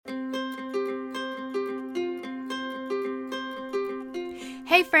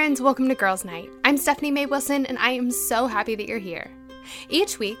Hey friends, welcome to Girls Night. I'm Stephanie Mae Wilson, and I am so happy that you're here.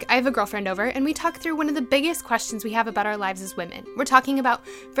 Each week, I have a girlfriend over, and we talk through one of the biggest questions we have about our lives as women. We're talking about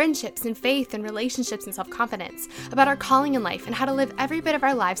friendships and faith and relationships and self-confidence, about our calling in life and how to live every bit of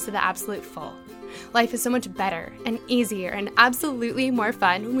our lives to the absolute full. Life is so much better and easier and absolutely more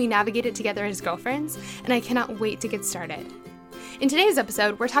fun when we navigate it together as girlfriends, and I cannot wait to get started. In today's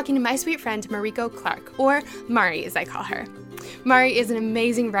episode, we're talking to my sweet friend Mariko Clark, or Mari as I call her. Mari is an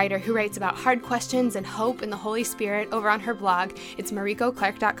amazing writer who writes about hard questions and hope and the Holy Spirit over on her blog. It's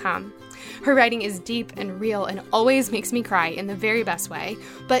marikoclark.com. Her writing is deep and real and always makes me cry in the very best way,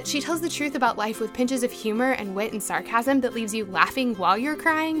 but she tells the truth about life with pinches of humor and wit and sarcasm that leaves you laughing while you're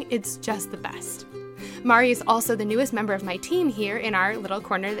crying. It's just the best. Mari is also the newest member of my team here in our little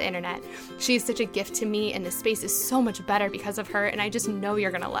corner of the internet. She is such a gift to me, and this space is so much better because of her, and I just know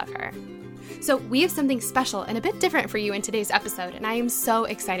you're going to love her. So we have something special and a bit different for you in today's episode, and I am so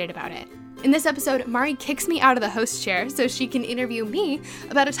excited about it. In this episode, Mari kicks me out of the host chair so she can interview me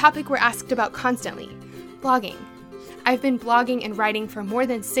about a topic we're asked about constantly: blogging. I've been blogging and writing for more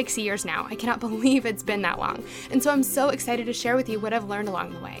than 6 years now. I cannot believe it's been that long, and so I'm so excited to share with you what I've learned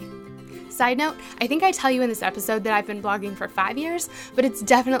along the way. Side note, I think I tell you in this episode that I've been blogging for 5 years, but it's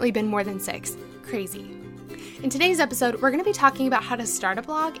definitely been more than 6. Crazy. In today's episode, we're going to be talking about how to start a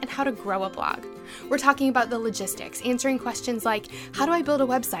blog and how to grow a blog. We're talking about the logistics, answering questions like, how do I build a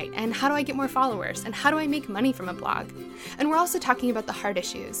website, and how do I get more followers, and how do I make money from a blog? And we're also talking about the hard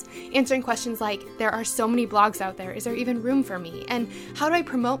issues, answering questions like, there are so many blogs out there, is there even room for me? And how do I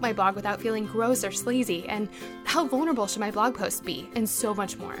promote my blog without feeling gross or sleazy? And how vulnerable should my blog post be? And so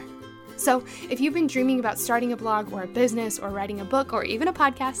much more. So if you've been dreaming about starting a blog or a business or writing a book or even a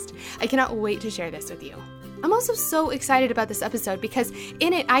podcast, I cannot wait to share this with you. I'm also so excited about this episode because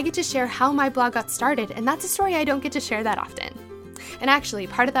in it, I get to share how my blog got started, and that's a story I don't get to share that often. And actually,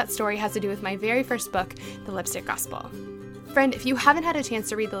 part of that story has to do with my very first book, The Lipstick Gospel. Friend, if you haven't had a chance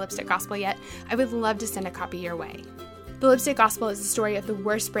to read The Lipstick Gospel yet, I would love to send a copy your way. The Lipstick Gospel is the story of the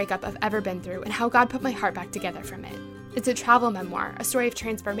worst breakup I've ever been through and how God put my heart back together from it. It's a travel memoir, a story of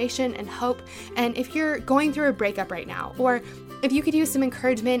transformation and hope, and if you're going through a breakup right now, or if you could use some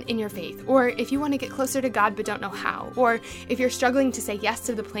encouragement in your faith, or if you want to get closer to God but don't know how, or if you're struggling to say yes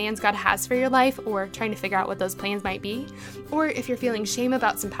to the plans God has for your life, or trying to figure out what those plans might be, or if you're feeling shame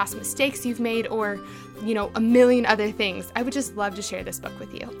about some past mistakes you've made, or, a million other things, I would just love to share this book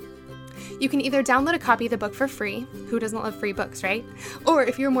with you. You can either download a copy of the book for free. Who doesn't love free books, right? Or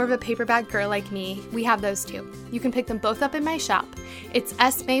if you're more of a paperback girl like me, we have those too. You can pick them both up in my shop. It's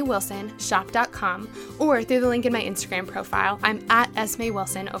smaywilsonshop.com, or through the link in my Instagram profile. I'm at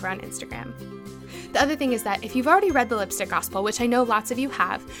smaywilson over on Instagram. The other thing is that if you've already read The Lipstick Gospel, which I know lots of you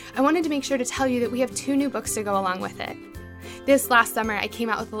have, I wanted to make sure to tell you that we have 2 new books to go along with it. This last summer, I came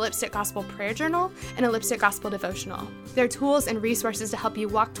out with a Lipstick Gospel prayer journal and a Lipstick Gospel devotional. They're tools and resources to help you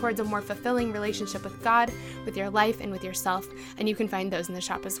walk towards a more fulfilling relationship with God, with your life, and with yourself, and you can find those in the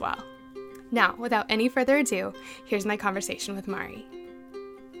shop as well. Now, without any further ado, here's my conversation with Mari.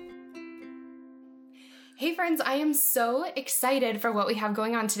 Hey friends, I am so excited for what we have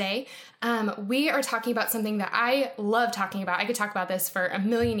going on today. We are talking about something that I love talking about. I could talk about this for a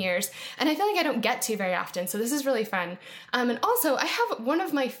million years, and I feel like I don't get to very often, so this is really fun. And also, I have one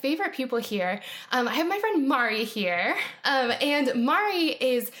of my favorite people here. I have my friend Mari here, and Mari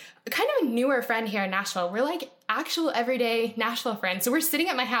is kind of a newer friend here in Nashville. We're like actual everyday Nashville friends, so we're sitting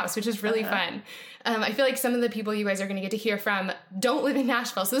at my house, which is really fun. I feel like some of the people you guys are going to get to hear from don't live in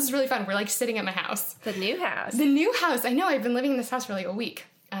Nashville, so this is really fun. We're like sitting at my house. The new house. The new house. I know, I've been living in this house for like a week.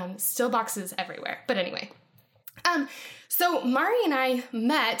 Still boxes everywhere. But anyway. So Mari and I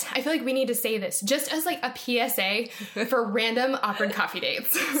met, I feel like we need to say this, just as like a PSA for random awkward coffee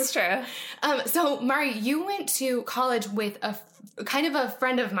dates. It's true. So Mari, you went to college with a kind of a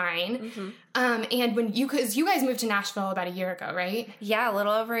friend of mine. Mm-hmm. And because you guys moved to Nashville about a year ago, right? Yeah, a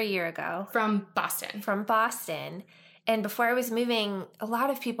little over a year ago. From Boston. And before I was moving, a lot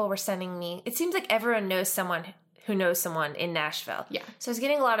of people were sending me, it seems like everyone knows someone who knows someone in Nashville. Yeah. So I was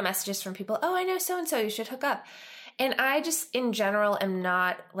getting a lot of messages from people, oh, I know so-and-so, you should hook up. And I just, in general, am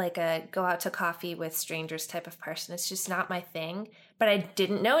not like a go out to coffee with strangers type of person. It's just not my thing. But I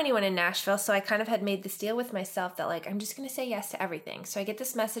didn't know anyone in Nashville, so I kind of had made this deal with myself that like, I'm just going to say yes to everything. So I get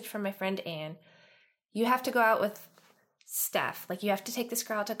this message from my friend Anne. You have to go out with Steph. Like, you have to take this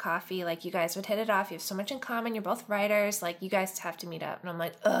girl out to coffee. Like, you guys would hit it off. You have so much in common. You're both writers. Like, you guys have to meet up. And I'm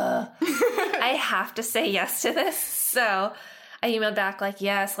like, ugh, I have to say yes to this. So I emailed back like,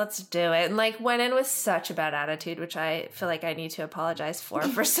 yes, let's do it. And like went in with such a bad attitude, which I feel like I need to apologize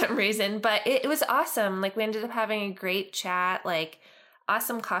for some reason. But it was awesome. Like, we ended up having a great chat. Like,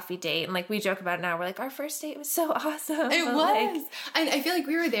 awesome coffee date. And like we joke about it now. We're like, our first date was so awesome. It But, was. And I feel like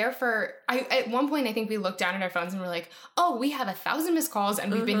we were there at one point, I think we looked down at our phones and we're like, oh, we have 1,000 missed calls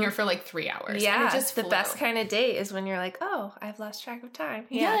and we've been here for like 3 hours. Yeah. And it just the flew. best kind of date is when you're like, oh, I've lost track of time.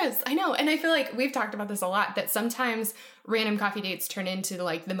 Yeah. Yes, I know. And I feel like we've talked about this a lot, that sometimes random coffee dates turn into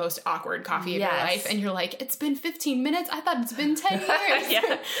like the most awkward coffee of your life. And you're like, it's been 15 minutes. I thought it's been 10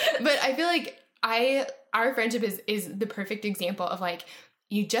 years. But I feel like our friendship is the perfect example of like,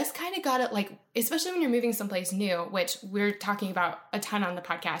 you just kind of got to like, especially when you're moving someplace new, which we're talking about a ton on the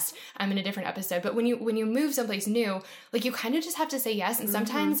podcast in a different episode. But when you move someplace new, like you kind of just have to say yes. And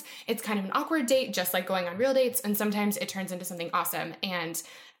sometimes it's kind of an awkward date, just like going on real dates. And sometimes it turns into something awesome. And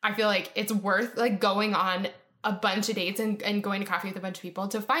I feel like it's worth like going on a bunch of dates and going to coffee with a bunch of people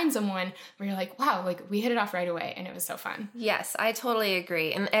to find someone where you're like, wow, like we hit it off right away. And it was so fun. Yes, I totally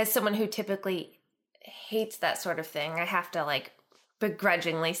agree. And as someone who typically hates that sort of thing, I have to like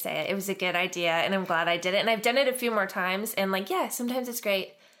begrudgingly say it. It was a good idea and I'm glad I did it. And I've done it a few more times and like, yeah, sometimes it's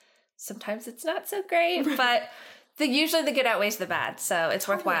great. Sometimes it's not so great, but usually the good outweighs the bad. So it's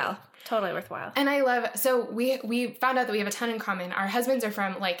worthwhile. Totally worthwhile. And I love, so we found out that we have a ton in common. Our husbands are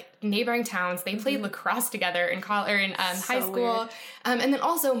from like neighboring towns. They played lacrosse together in college or in high school. And then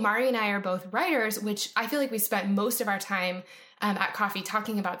also Mari and I are both writers, which I feel like we spent most of our time at coffee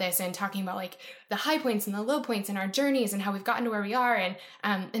talking about this and talking about like the high points and the low points in our journeys and how we've gotten to where we are.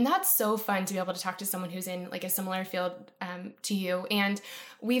 And that's so fun to be able to talk to someone who's in like a similar field to you. And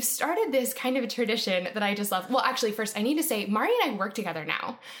we've started this kind of a tradition that I just love. Well, actually, first I need to say Mari and I work together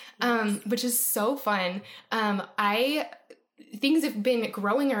now, which is so fun. Things have been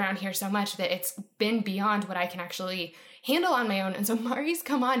growing around here so much that it's been beyond what I can actually handle on my own. And so Mari's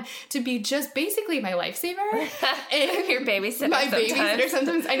come on to be just basically my lifesaver. And your babysitter my sometimes. Babysitter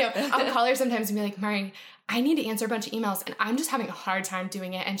sometimes. I know. I'll call her sometimes and be like, Mari, I need to answer a bunch of emails and I'm just having a hard time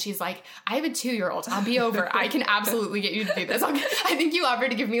doing it. And she's like, I have a 2-year-old. I'll be over. I can absolutely get you to do this. I think you offered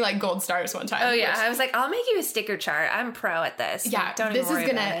to give me like gold stars one time. Oh yeah. I was like, I'll make you a sticker chart. I'm pro at this. Yeah. Don't this even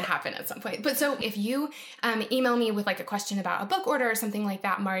is going to happen at some point. But so if you email me with like a question about a book order or something like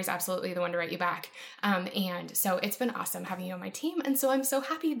that, Mari's absolutely the one to write you back. And so it's been awesome having you on my team. And so I'm so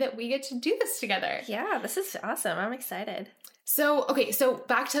happy that we get to do this together. Yeah, this is awesome. I'm excited. So, okay, so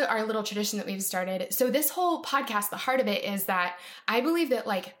back to our little tradition that we've started. So this whole podcast, the heart of it is that I believe that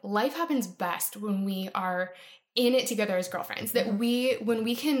like life happens best when we are in it together as girlfriends, that when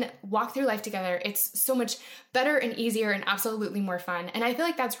we can walk through life together, it's so much better and easier and absolutely more fun. And I feel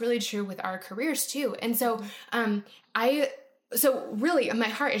like that's really true with our careers too. And so, So really, my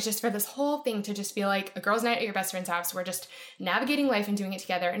heart is just for this whole thing to just feel like a girls' night at your best friend's house. We're just navigating life and doing it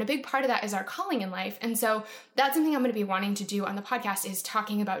together. And a big part of that is our calling in life. And so that's something I'm going to be wanting to do on the podcast, is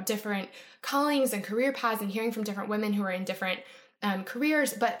talking about different callings and career paths and hearing from different women who are in different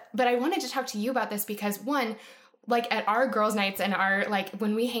careers. But I wanted to talk to you about this because, one, like at our girls' nights and our, like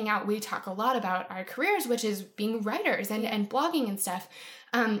when we hang out, we talk a lot about our careers, which is being writers and blogging and stuff.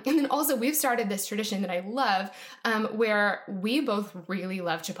 And then also we've started this tradition that I love, where we both really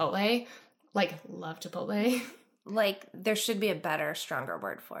love Chipotle, like love Chipotle. Like there should be a better, stronger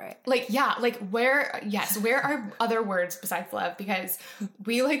word for it. Like, yeah, like where are other words besides love? Because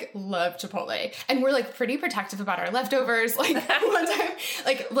we like love Chipotle and we're like pretty protective about our leftovers. Like one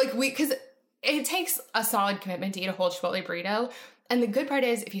time, cause it takes a solid commitment to eat a whole Chipotle burrito. And the good part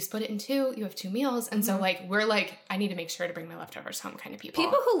is if you split it in two, you have 2 meals. And so like, we're like, I need to make sure to bring my leftovers home kind of people.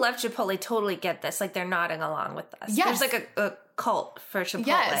 People who love Chipotle totally get this. Like they're nodding along with us. Yes. There's like a cult for Chipotle.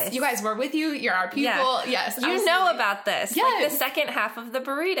 Yes. You guys, we're with you. You're our people. Yeah. Yes. You absolutely. know about this. Yes. Like the second half of the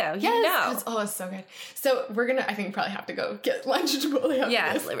burrito. Yes. You know. It's so good. So I think probably have to go get lunch at Chipotle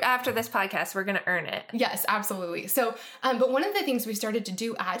after this. After this podcast, we're going to earn it. Yes, absolutely. So, but one of the things we started to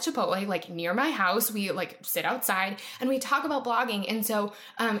do at Chipotle, like near my house, we like sit outside and we talk about blogging. And so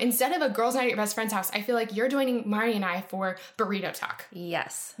instead of a girls' night at your best friend's house, I feel like you're joining Mari and I for burrito talk.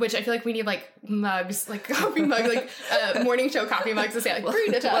 Yes. Which I feel like we need like mugs, like coffee mugs, like morning show coffee mugs to say like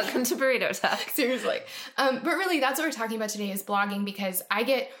burrito talk. Welcome to burrito talk. Seriously. But really that's what we're talking about today is blogging, because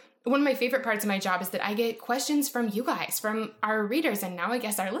one of my favorite parts of my job is that I get questions from you guys, from our readers, and now I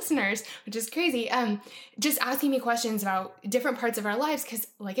guess our listeners, which is crazy, just asking me questions about different parts of our lives, because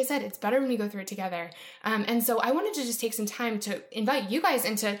like I said, it's better when we go through it together. And so I wanted to just take some time to invite you guys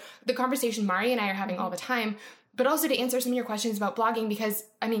into the conversation Mari and I are having all the time, but also to answer some of your questions about blogging, because,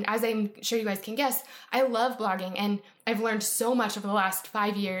 I mean, as I'm sure you guys can guess, I love blogging, and I've learned so much over the last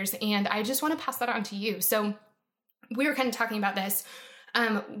 5 years, and I just want to pass that on to you. So we were kind of talking about this.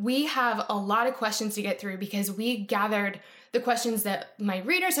 We have a lot of questions to get through because we gathered the questions that my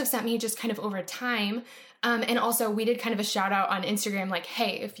readers have sent me just kind of over time. And also we did kind of a shout out on Instagram, like,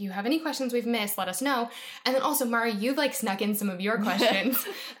 hey, if you have any questions we've missed, let us know. And then also, Mari, you've like snuck in some of your questions.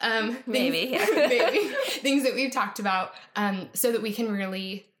 Maybe. Maybe. Things that we've talked about, so that we can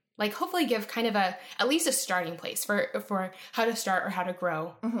really like hopefully give kind of at least a starting place for how to start or how to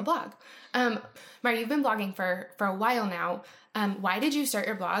grow a blog. Mari, you've been blogging for a while now. Why did you start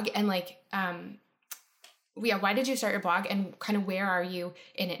your blog? And like, why did you start your blog, and kind of where are you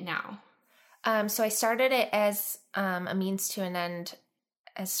in it now? So I started it as a means to an end,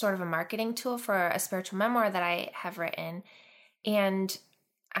 as sort of a marketing tool for a spiritual memoir that I have written. And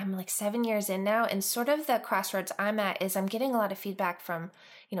I'm like 7 years in now, and sort of the crossroads I'm at is I'm getting a lot of feedback from,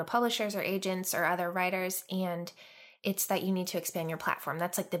 publishers or agents or other writers, and it's that you need to expand your platform.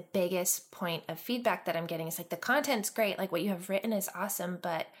 That's like the biggest point of feedback that I'm getting. Is like, the content's great, like what you have written is awesome,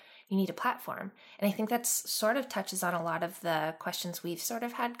 but you need a platform. And I think that's sort of touches on a lot of the questions we've sort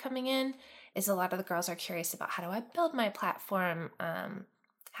of had coming in, is a lot of the girls are curious about, how do I build my platform?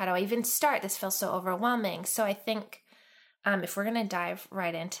 How do I even start? This feels so overwhelming. So I think if we're going to dive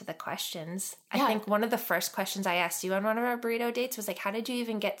right into the questions, I think one of the first questions I asked you on one of our burrito dates was like, how did you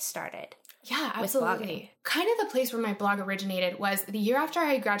even get started? Yeah, absolutely. Kind of the place where my blog originated was the year after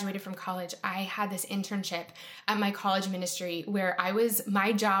I graduated from college. I had this internship at my college ministry where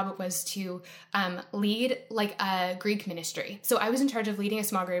my job was to lead like a Greek ministry. So I was in charge of leading a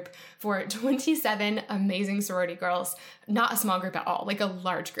small group for 27 amazing sorority girls, not a small group at all, like a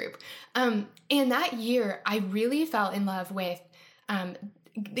large group. And that year I really fell in love with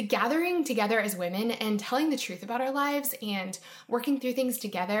the gathering together as women and telling the truth about our lives and working through things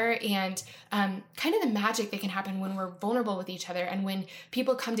together, and kind of the magic that can happen when we're vulnerable with each other, and when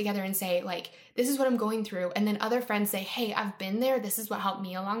people come together and say, like, this is what I'm going through, and then other friends say, hey, I've been there, this is what helped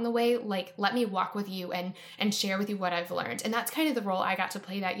me along the way, like, let me walk with you and share with you what I've learned. And that's kind of the role I got to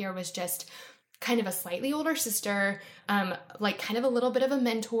play that year, was just kind of a slightly older sister, like kind of a little bit of a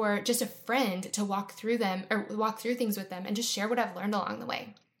mentor, just a friend to walk through things with them and just share what I've learned along the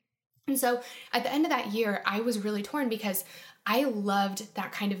way. And so at the end of that year, I was really torn because I loved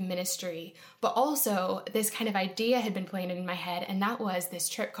that kind of ministry, but also this kind of idea had been planted in my head, and that was this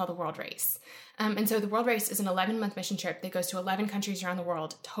trip called the World Race. And so the World Race is an 11-month mission trip that goes to 11 countries around the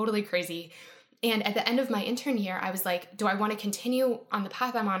world, totally crazy. And at the end of my intern year, I was like, do I want to continue on the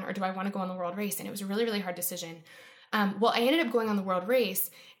path I'm on, or do I want to go on the World Race? And it was a really, really hard decision. Well, I ended up going on the World Race.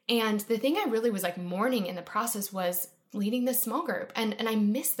 And the thing I really was like mourning in the process was leading this small group. And I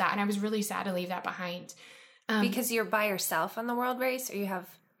missed that. And I was really sad to leave that behind. Because you're by yourself on the World Race, or you have...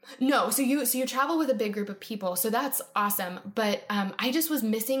 No, so you travel with a big group of people. So that's awesome. But I just was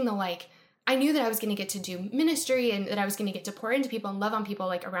missing the I knew that I was going to get to do ministry and that I was going to get to pour into people and love on people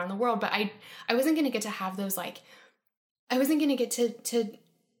like around the world, but I wasn't going to get to have those I wasn't going to get to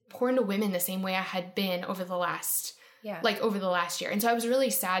pour into women the same way I had been over the last year. And so I was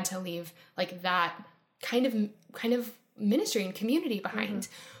really sad to leave like that kind of ministry and community behind.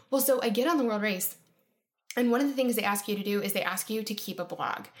 Mm-hmm. Well, so I get on the World Race, and one of the things they ask you to do is they ask you to keep a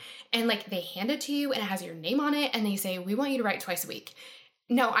blog, and they hand it to you and it has your name on it, and they say, we want you to write twice a week.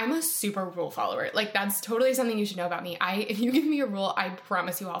 No, I'm a super rule follower. That's totally something you should know about me. If you give me a rule, I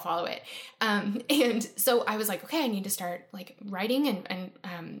promise you I'll follow it. And so I was like, okay, I need to start writing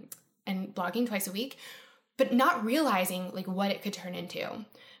and blogging twice a week, but not realizing what it could turn into.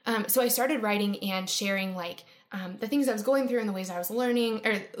 So I started writing and sharing the things I was going through and the ways I was learning,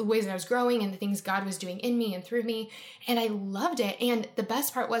 or the ways that I was growing, and the things God was doing in me and through me. And I loved it. And the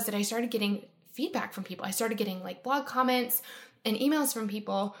best part was that I started getting feedback from people. I started getting blog comments and emails from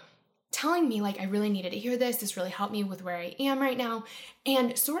people telling me I really needed to hear this. This really helped me with where I am right now.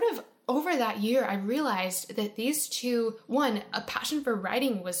 And sort of over that year, I realized that these two, one, a passion for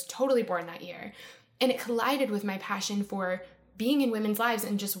writing was totally born that year. And it collided with my passion for being in women's lives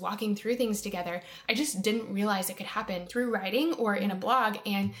and just walking through things together. I just didn't realize it could happen through writing or in a blog.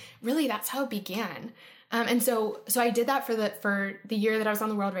 And really that's how it began. And so I did that for the year that I was on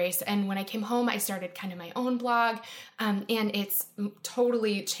the World Race. And when I came home, I started kind of my own blog. And it's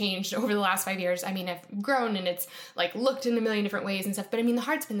totally changed over the last 5 years. I mean, I've grown and it's looked in a million different ways and stuff, but I mean, the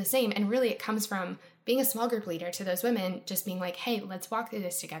heart's been the same. And really it comes from being a small group leader to those women, just being hey, let's walk through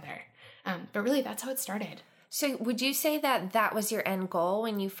this together. But really that's how it started. So would you say that was your end goal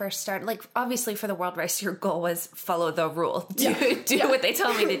when you first started? Obviously for the World Race, your goal was follow the rule, do what they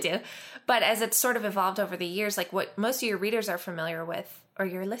told me to do. But as it's sort of evolved over the years, what most of your readers are familiar with, or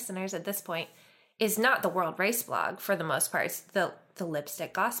your listeners at this point, is not the World Race blog for the most part. It's the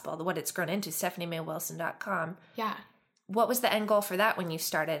Lipstick Gospel, what it's grown into, StephanieMayWilson.com. Yeah. what was the end goal for that when you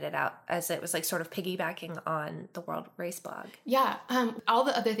started it out, as it was like sort of piggybacking on the World Race blog? Yeah. All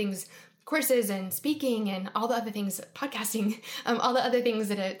the other things, courses and speaking and all the other things, podcasting, all the other things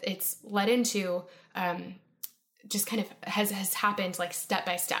that it's led into, just kind of has happened like step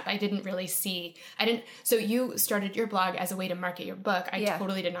by step. So you started your blog as a way to market your book. I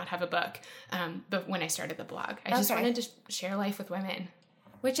totally did not have a book. But when I started the blog, I just wanted to share life with women.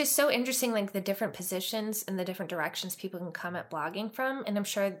 Which is so interesting, like the different positions and the different directions people can come at blogging from. And I'm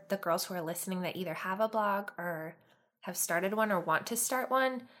sure the girls who are listening that either have a blog or have started one or want to start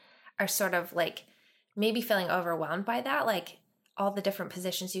one are sort of like maybe feeling overwhelmed by that, like all the different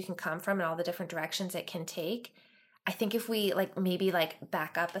positions you can come from and all the different directions it can take. I think if we maybe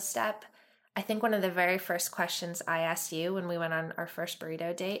back up a step, I think one of the very first questions I asked you when we went on our first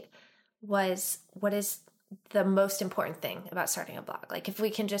burrito date was, what is the most important thing about starting a blog? Like if we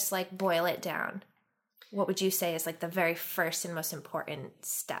can just boil it down, what would you say is the very first and most important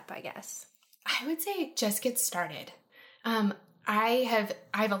step, I guess? I would say just get started. I have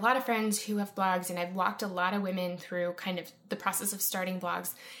a lot of friends who have blogs, and I've walked a lot of women through kind of the process of starting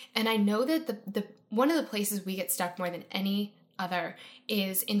blogs. And I know that the one of the places we get stuck more than any other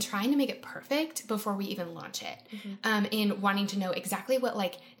is in trying to make it perfect before we even launch it. Mm-hmm. In wanting to know exactly what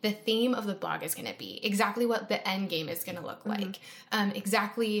the theme of the blog is going to be, exactly what the end game is going to look like,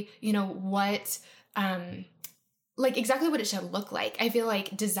 exactly, what, exactly what it should look like. I feel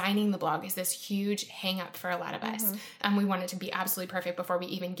like designing the blog is this huge hang up for a lot of us. We want it to be absolutely perfect before we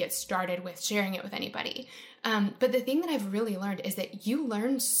even get started with sharing it with anybody. But the thing that I've really learned is that you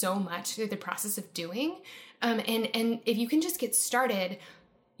learn so much through the process of doing. And if you can just get started,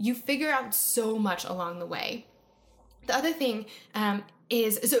 you figure out so much along the way. The other thing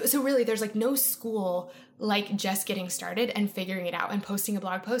is, so really there's no school like just getting started and figuring it out and posting a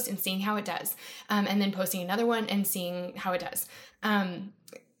blog post and seeing how it does. And then posting another one and seeing how it does.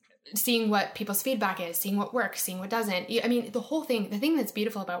 Seeing what people's feedback is, seeing what works, seeing what doesn't. I mean, the thing that's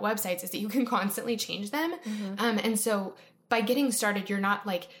beautiful about websites is that you can constantly change them. And so by getting started, you're not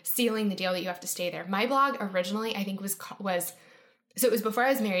sealing the deal that you have to stay there. My blog originally, I think so it was before I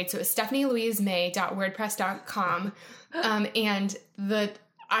was married. So it was stephanielouisemay.wordpress.com. And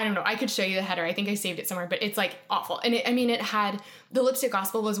I don't know, I could show you the header. I think I saved it somewhere, but it's awful. And it had, the Lipstick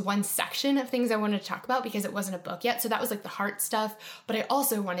Gospel was one section of things I wanted to talk about because it wasn't a book yet. So that was the heart stuff. But I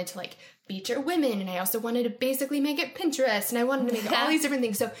also wanted to feature women, and I also wanted to basically make it Pinterest, and I wanted to make all these different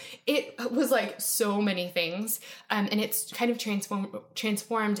things. So it was so many things. And it's kind of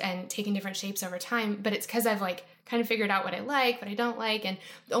transformed and taken different shapes over time. But it's because I've kind of figured out what I like, what I don't like. And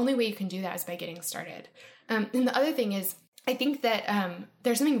the only way you can do that is by getting started. And the other thing is, I think that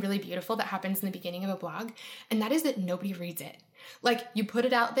there's something really beautiful that happens in the beginning of a blog, and that is that nobody reads it. You put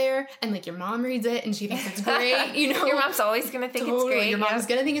it out there, and your mom reads it, and she thinks it's great. Your mom's always going to think it's great. Your mom's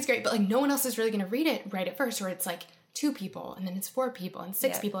going to think it's great, but no one else is really going to read it right at first, or it's 2 people, and then it's 4 people, and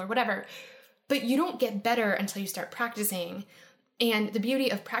 6 people, or whatever. But you don't get better until you start practicing. And the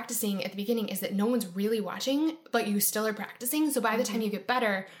beauty of practicing at the beginning is that no one's really watching, but you still are practicing. So by the time you get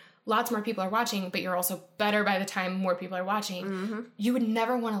better, lots more people are watching, but you're also better by the time more people are watching. You would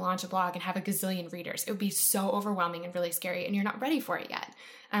never want to launch a blog and have a gazillion readers. It would be so overwhelming and really scary, and you're not ready for it yet.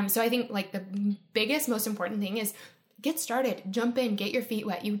 So I think the biggest, most important thing is get started, jump in, get your feet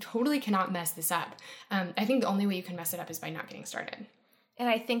wet. You totally cannot mess this up. I think the only way you can mess it up is by not getting started. And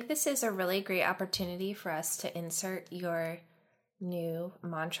I think this is a really great opportunity for us to insert your new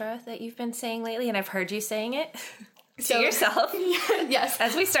mantra that you've been saying lately, and I've heard you saying it. To yourself. Yes.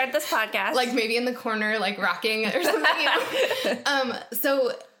 As we start this podcast. Maybe in the corner, rocking or something.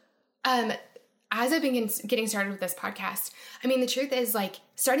 As I've been getting started with this podcast, the truth is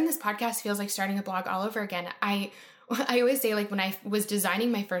starting this podcast feels like starting a blog all over again. I always say when I was designing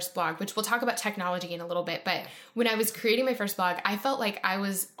my first blog, which we'll talk about technology in a little bit, but when I was creating my first blog, I felt like I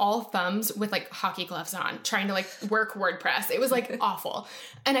was all thumbs with hockey gloves on trying to work WordPress. It was awful.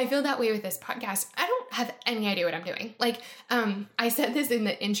 And I feel that way with this podcast. I don't have any idea what I'm doing. I said this in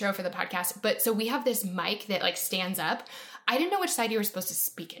the intro for the podcast, but so we have this mic that stands up. I didn't know which side you were supposed to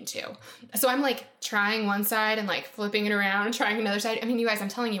speak into. So I'm trying one side and flipping it around and trying another side. You guys, I'm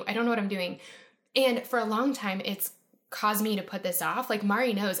telling you, I don't know what I'm doing. And for a long time, it's caused me to put this off.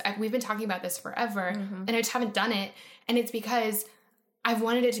 Mari knows, we've been talking about this forever, and I just haven't done it. And it's because I've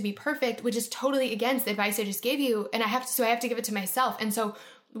wanted it to be perfect, which is totally against the advice I just gave you. And I have to give it to myself. And so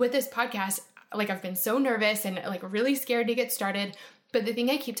with this podcast, I've been so nervous and really scared to get started. But the thing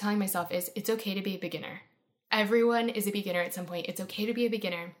I keep telling myself is it's okay to be a beginner. Everyone is a beginner at some point. It's okay to be a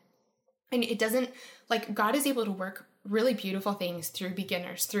beginner. And it doesn't, God is able to work really beautiful things through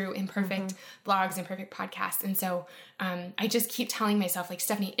beginners, through imperfect blogs, imperfect podcasts. And so I just keep telling myself, like,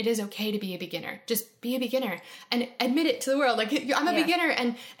 Stephanie, it is okay to be a beginner. Just be a beginner and admit it to the world. Like, I'm a beginner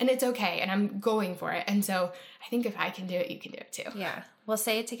and it's okay. And I'm going for it. And so I think if I can do it, you can do it too. Yeah. We'll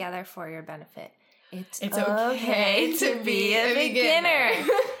say it together for your benefit. It's okay to be a beginner.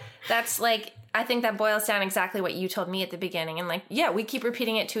 That's like, I think that boils down exactly what you told me at the beginning. And like, yeah, we keep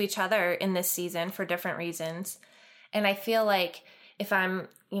repeating it to each other in this season for different reasons. And I feel like if I'm,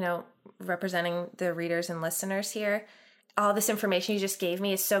 representing the readers and listeners here, all this information you just gave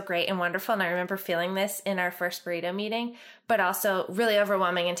me is so great and wonderful. And I remember feeling this in our first burrito meeting, but also really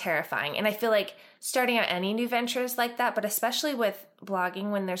overwhelming and terrifying. And I feel like starting out any new ventures like that, but especially with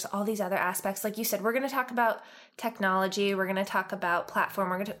blogging when there's all these other aspects, like you said, we're going to talk about technology. We're going to talk about platform.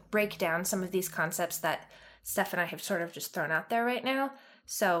 We're going to break down some of these concepts that Steph and I have sort of just thrown out there right now.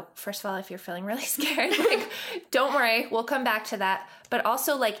 So first of all, if you're feeling really scared, like, don't worry, we'll come back to that. But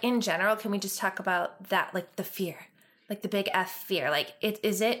also, like, in general, can we just talk about that, like the fear, like the big F fear? Like,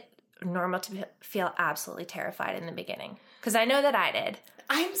 is it normal to feel absolutely terrified in the beginning? Because I know that I did.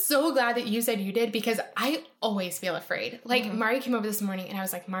 I'm so glad that you said you did, because I always feel afraid. Like, Mari came over this morning and I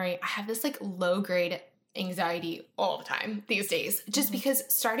was like, Mari, I have this like low grade anxiety all the time these days, just because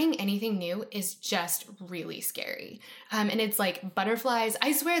starting anything new is just really scary. And it's like butterflies.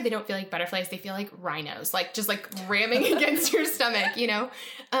 I swear they don't feel like butterflies. They feel like rhinos, like just like ramming against your stomach,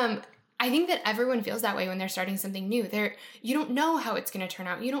 I think that everyone feels that way when they're starting something new. You don't know how it's going to turn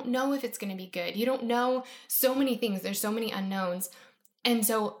out. You don't know if it's going to be good. You don't know so many things. There's so many unknowns. And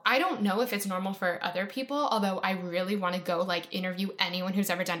so I don't know if it's normal for other people, although I really want to go like interview anyone who's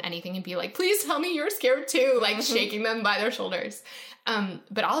ever done anything and be like, please tell me you're scared too, like shaking them by their shoulders.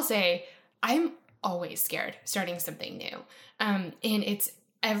 But I'll say I'm always scared starting something new. And it's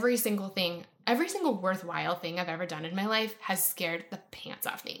every single worthwhile thing I've ever done in my life has scared the pants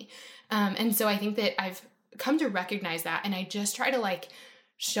off me. And so I think that I've come to recognize that, and I just try to like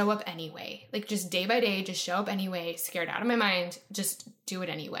show up anyway, like just day by day, just show up anyway, scared out of my mind, just do it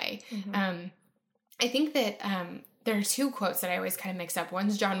anyway. I think that there are two quotes that I always kind of mix up.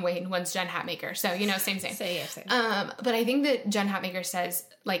 One's John Wayne, one's Jen Hatmaker. So, same. Same. But I think that Jen Hatmaker says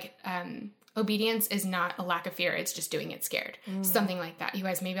like, obedience is not a lack of fear. It's just doing it scared. Something like that. You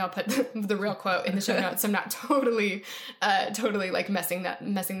guys, maybe I'll put the real quote in the show notes. I'm not totally like messing that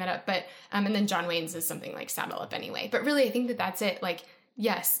up. But, and then John Wayne's is something like saddle up anyway. But really, I think that that's it. Like,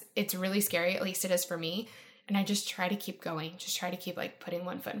 yes, it's really scary. At least it is for me. And I just try to keep going. Just try to keep like putting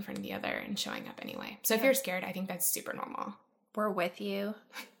one foot in front of the other and showing up anyway. So if you're scared, I think that's super normal. We're with you.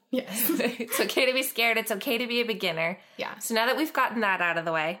 Yes. It's okay to be scared. It's okay to be a beginner. Yeah. So now that we've gotten that out of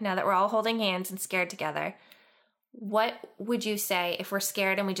the way, now that we're all holding hands and scared together, what would you say if we're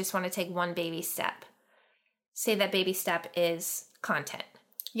scared and we just want to take one baby step? Say that baby step is content.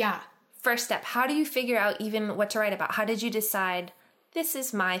 Yeah. First step, how do you figure out even what to write about? How did you decide this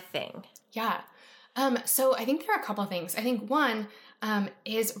is my thing? Yeah. So I think there are a couple of things. I think one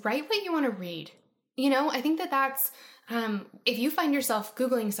is write what you want to read. I think that's if you find yourself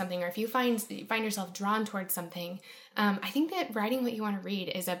Googling something, or if you find yourself drawn towards something, I think that writing what you want to read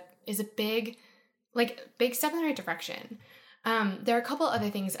is a big step in the right direction. There are a couple other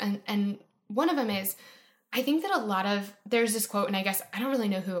things, and one of them is, I think that there's this quote, and I guess I don't really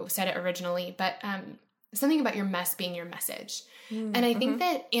know who said it originally, but something about your mess being your message. And I think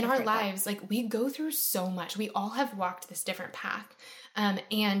that in our lives, like, we go through so much. We all have walked this different path.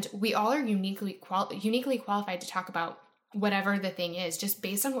 And we all are uniquely qualified to talk about whatever the thing is, just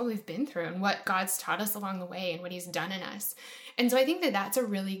based on what we've been through and what God's taught us along the way and what he's done in us. And so I think that that's a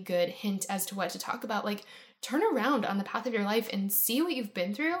really good hint as to what to talk about. Like, turn around on the path of your life and see what you've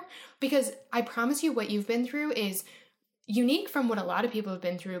been through, because I promise you what you've been through is unique from what a lot of people have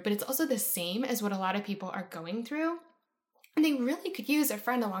been through, but it's also the same as what a lot of people are going through. And they really could use a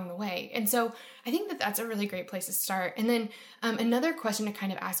friend along the way. And so I think that that's a really great place to start. And then another question to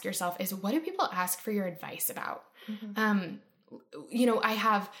kind of ask yourself is, what do people ask for your advice about? I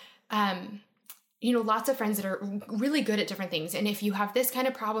have, lots of friends that are really good at different things. And if you have this kind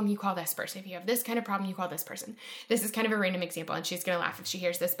of problem, you call this person. If you have this kind of problem, you call this person. This is kind of a random example, and she's going to laugh if she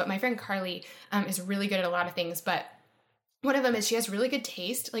hears this. But my friend Carly is really good at a lot of things. But one of them is she has really good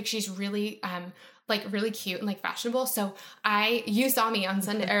taste. Like, she's really really cute and like fashionable. So you saw me on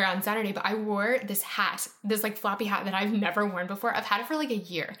Saturday, but I wore this hat, this like floppy hat that I've never worn before. I've had it for like a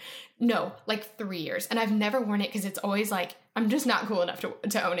year. No, like 3 years. And I've never worn it because it's always like, I'm just not cool enough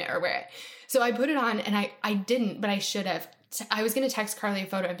to own it or wear it. So I put it on, and I didn't, but I should have. I was going to text Carly a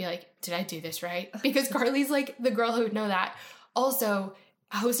photo and be like, did I do this right? Because Carly's like the girl who would know that. Also,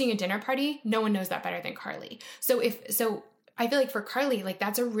 hosting a dinner party, no one knows that better than Carly. So I feel like for Carly, like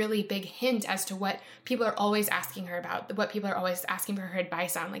that's a really big hint as to what people are always asking her about, what people are always asking for her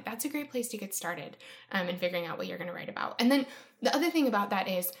advice on. Like that's a great place to get started in figuring out what you're going to write about. And then the other thing about that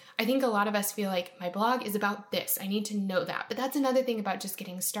is I think a lot of us feel like my blog is about this. I need to know that. But that's another thing about just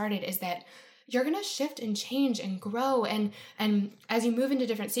getting started is that you're going to shift and change and grow. And as you move into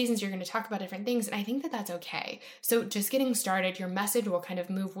different seasons, you're going to talk about different things. And I think that that's okay. So just getting started, your message will kind of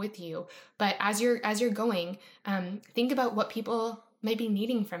move with you. But as you're going, think about what people might be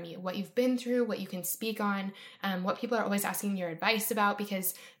needing from you, what you've been through, what you can speak on, what people are always asking your advice about,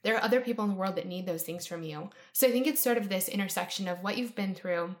 because there are other people in the world that need those things from you. So I think it's sort of this intersection of what you've been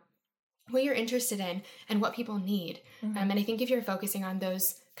through, what you're interested in, and what people need. And I think if you're focusing on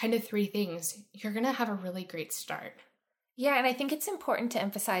those kind of three things, you're going to have a really great start. Yeah, and I think it's important to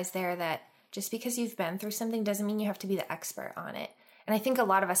emphasize there that just because you've been through something doesn't mean you have to be the expert on it. And I think a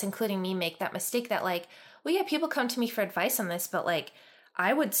lot of us, including me, make that mistake that like, well, yeah, people come to me for advice on this, but like,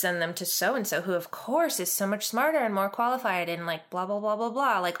 I would send them to so-and-so who, of course, is so much smarter and more qualified and like blah, blah, blah, blah,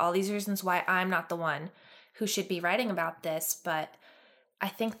 blah. Like all these reasons why I'm not the one who should be writing about this. But I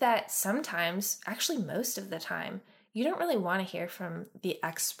think that sometimes, actually most of the time, you don't really want to hear from the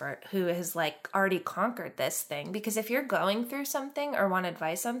expert who has like already conquered this thing. Because if you're going through something or want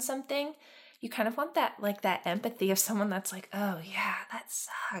advice on something, you kind of want that, like that empathy of someone that's like, oh yeah, that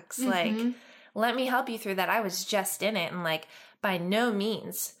sucks. Like, let me help you through that. I was just in it and like by no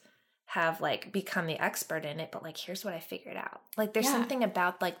means have like become the expert in it, but like, here's what I figured out. Like there's something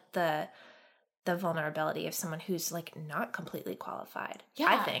about like the vulnerability of someone who's like not completely qualified. Yeah.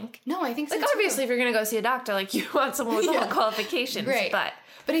 I think. No, I think so. Like obviously if you're going to go see a doctor, like you want someone with all qualifications. Right. But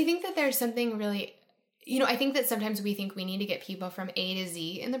I think that there's something really, I think that sometimes we think we need to get people from A to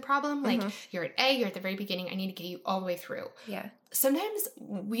Z in the problem. Like you're at A, you're at the very beginning. I need to get you all the way through. Yeah. Sometimes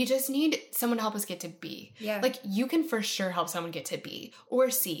we just need someone to help us get to B. Yeah. Like you can for sure help someone get to B or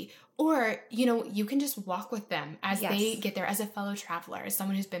C, or, you can just walk with them as they get there as a fellow traveler, as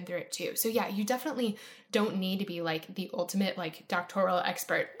someone who's been through it too. So yeah, you definitely don't need to be like the ultimate like doctoral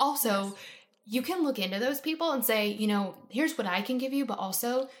expert. Also, you can look into those people and say, here's what I can give you, but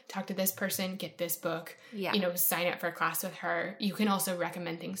also talk to this person, get this book, sign up for a class with her. You can also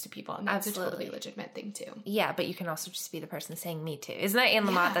recommend things to people. And that's a totally legitimate thing too. Yeah, but you can also just be the person saying me too. Isn't that Anne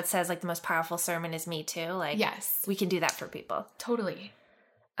Lamott that says like the most powerful sermon is me too? Like, yes, we can do that for people. Totally.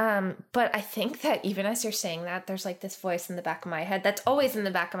 But I think that even as you're saying that, there's like this voice in the back of my head that's always in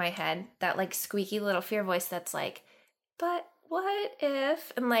the back of my head, that like squeaky little fear voice that's like, but what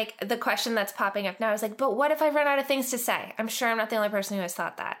if, and like the question that's popping up now is like, but what if I run out of things to say? I'm sure I'm not the only person who has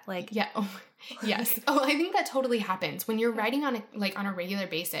thought that. Like, yeah. Oh, yes. Oh, I think that totally happens when you're writing on a regular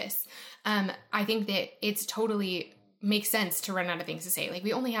basis. I think that it's totally makes sense to run out of things to say. Like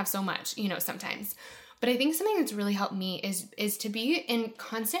we only have so much, sometimes. But I think something that's really helped me is to be in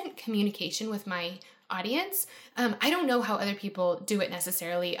constant communication with my audience. I don't know how other people do it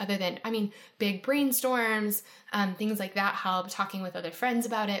necessarily, other than, big brainstorms, things like that help, talking with other friends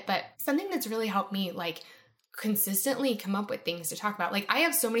about it. But something that's really helped me, like, consistently come up with things to talk about. Like, I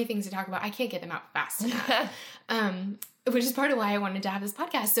have so many things to talk about, I can't get them out fast enough. Which is part of why I wanted to have this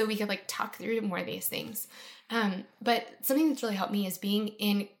podcast, so we could, like, talk through more of these things. But something that's really helped me is being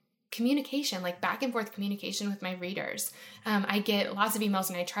in communication, like back and forth communication with my readers. I get lots of emails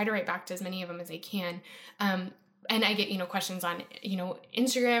and I try to write back to as many of them as I can. And I get, questions on,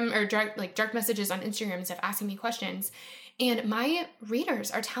 Instagram or direct messages on Instagram and stuff asking me questions. And my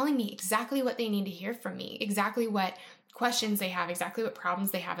readers are telling me exactly what they need to hear from me, exactly what questions they have, exactly what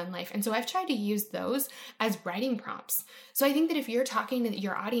problems they have in life. And so I've tried to use those as writing prompts. So I think that if you're talking to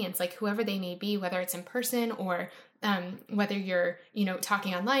your audience, like whoever they may be, whether it's in person or whether you're,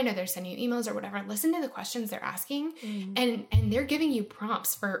 talking online or they're sending you emails or whatever, listen to the questions they're asking and they're giving you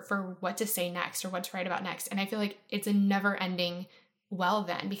prompts for what to say next or what to write about next. And I feel like it's a never ending well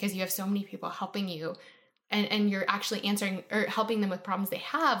then, because you have so many people helping you and you're actually answering or helping them with problems they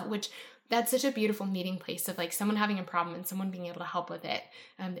have, which that's such a beautiful meeting place of like someone having a problem and someone being able to help with it.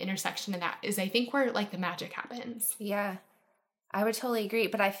 The intersection of that is, I think, where like the magic happens. Yeah, I would totally agree.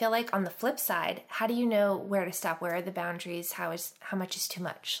 But I feel like on the flip side, how do you know where to stop? Where are the boundaries? How much is too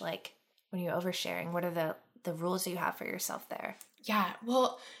much? Like when you're oversharing, what are the rules that you have for yourself there? Yeah,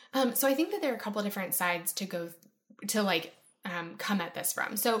 well, so I think that there are a couple of different sides to go to like come at this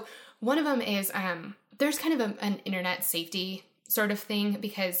from. So one of them is there's kind of an internet safety sort of thing,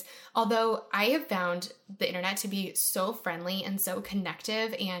 because although I have found the internet to be so friendly and so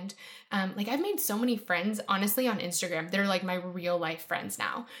connective and like I've made so many friends, honestly, on Instagram. They're like my real life friends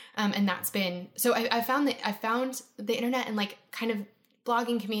now. And that's been, so I found the internet and like kind of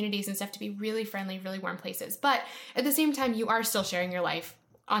blogging communities and stuff to be really friendly, really warm places. But at the same time, you are still sharing your life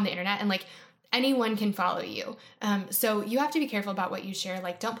on the internet, and like anyone can follow you. So you have to be careful about what you share.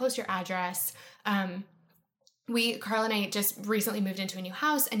 Like, don't post your address. Carl and I just recently moved into a new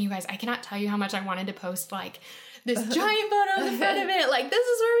house, and you guys, I cannot tell you how much I wanted to post like this giant photo of the front of it. Like, this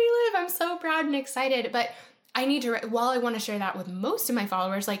is where we live. I'm so proud and excited. But I need to, while I want to share that with most of my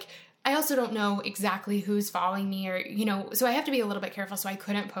followers, like, I also don't know exactly who's following me, or, you know, so I have to be a little bit careful. So I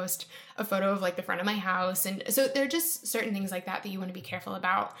couldn't post a photo of like the front of my house. And so there are just certain things like that you want to be careful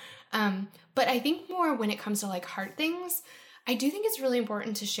about. But I think more when it comes to like hard things, I do think it's really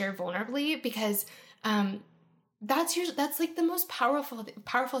important to share vulnerably, because, that's like the most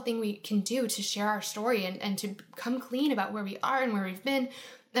powerful thing we can do, to share our story and to come clean about where we are and where we've been.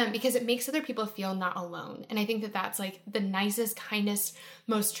 Because it makes other people feel not alone. And I think that that's like the nicest, kindest,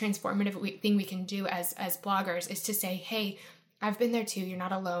 most transformative thing we can do as bloggers, is to say, hey, I've been there too. You're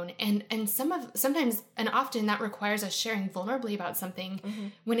not alone. And sometimes and often that requires us sharing vulnerably about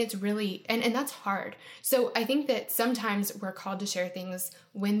something when it's really, and that's hard. So I think that sometimes we're called to share things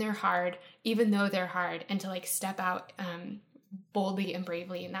when they're hard, even though they're hard, and to like step out boldly and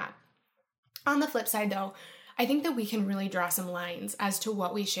bravely in that. On the flip side though, I think that we can really draw some lines as to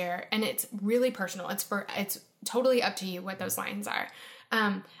what we share, and it's really personal. It's totally up to you what those lines are.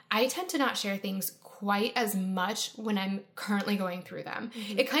 I tend to not share things quite as much when I'm currently going through them.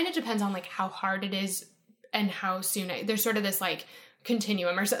 It kind of depends on like how hard it is and how soon there's sort of this like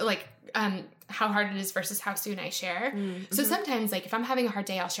continuum, or so, like how hard it is versus how soon I share. So sometimes like if I'm having a hard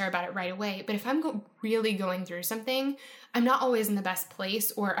day, I'll share about it right away. But if I'm really going through something, I'm not always in the best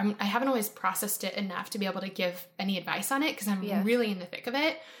place, or I haven't always processed it enough to be able to give any advice on it, because I'm really in the thick of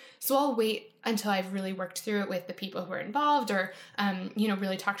it. So I'll wait until I've really worked through it with the people who are involved, or,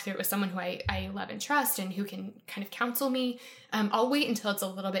 really talked through it with someone who I love and trust and who can kind of counsel me. I'll wait until it's a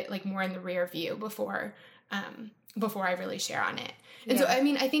little bit like more in the rear view before I really share on it. And so, I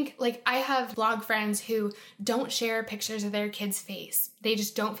mean, I think like I have blog friends who don't share pictures of their kid's face. They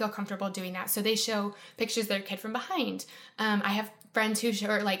just don't feel comfortable doing that. So they show pictures of their kid from behind. I have friends who show,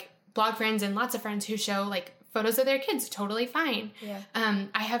 or like blog friends and lots of friends who show like photos of their kids, totally fine.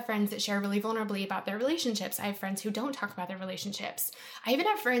 I have friends that share really vulnerably about their relationships. I have friends who don't talk about their relationships. I even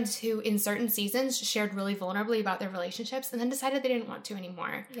have friends who in certain seasons shared really vulnerably about their relationships and then decided they didn't want to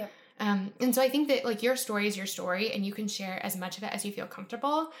anymore. And so I think that like your story is your story, and you can share as much of it as you feel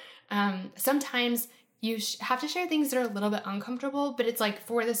comfortable. Sometimes you have to share things that are a little bit uncomfortable, but it's like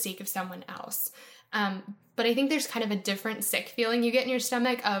for the sake of someone else. But I think there's kind of a different sick feeling you get in your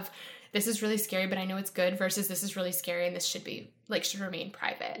stomach of, this is really scary, but I know it's good, versus this is really scary and this should remain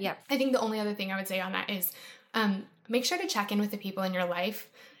private. I think the only other thing I would say on that is make sure to check in with the people in your life.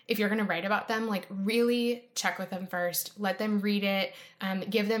 If you're going to write about them, like really check with them first, let them read it,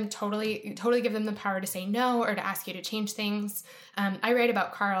 give them totally give them the power to say no or to ask you to change things. I write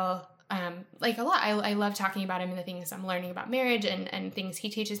about Carl like a lot. I love talking about him and the things I'm learning about marriage and things he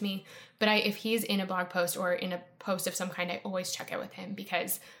teaches me. But if he's in a blog post or in a post of some kind, I always check it with him,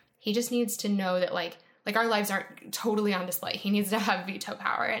 because he just needs to know that like our lives aren't totally on display. He needs to have veto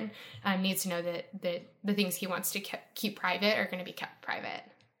power, and needs to know that the things he wants to keep private are going to be kept private.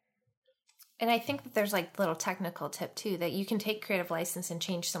 And I think that there's like a little technical tip too, that you can take creative license and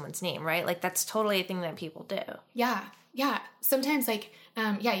change someone's name, right? Like that's totally a thing that people do. Yeah. Sometimes like,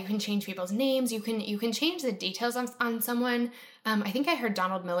 you can change people's names. You can change the details on someone. I think I heard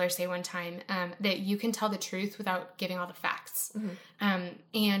Donald Miller say one time, that you can tell the truth without giving all the facts.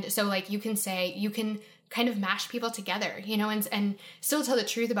 And so like you can kind of mash people together, and still tell the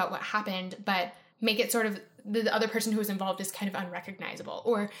truth about what happened, but make it sort of the other person who was involved is kind of unrecognizable.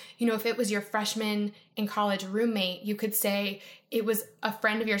 Or, if it was your freshman in college roommate, you could say it was a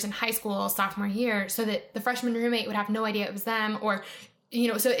friend of yours in high school, sophomore year, so that the freshman roommate would have no idea it was them, or,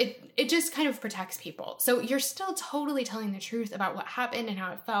 so it just kind of protects people. So you're still totally telling the truth about what happened and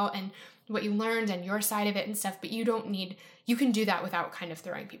how it felt and what you learned and your side of it and stuff, but you can do that without kind of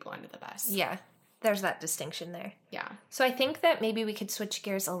throwing people under the bus. Yeah. There's that distinction there. Yeah. So I think that maybe we could switch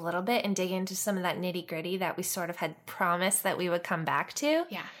gears a little bit and dig into some of that nitty-gritty that we sort of had promised that we would come back to.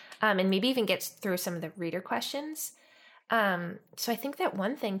 Yeah. And maybe even get through some of the reader questions. So I think that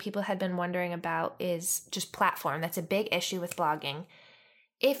one thing people had been wondering about is just platform. That's a big issue with blogging.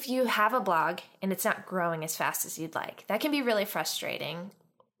 If you have a blog and it's not growing as fast as you'd like, that can be really frustrating.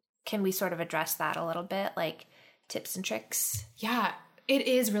 Can we sort of address that a little bit, like tips and tricks? Yeah. it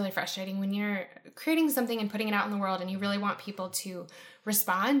is really frustrating when you're creating something and putting it out in the world and you really want people to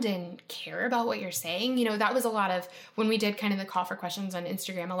respond and care about what you're saying. You know, that was a lot of when we did kind of the call for questions on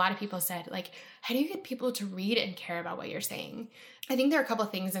Instagram, a lot of people said, like, how do you get people to read and care about what you're saying? I think there are a couple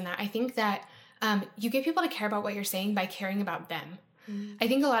of things in that. I think that you get people to care about what you're saying by caring about them. I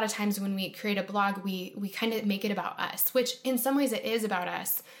think a lot of times when we create a blog, we kind of make it about us, which in some ways it is about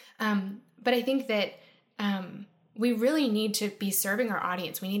us. But I think that we really need to be serving our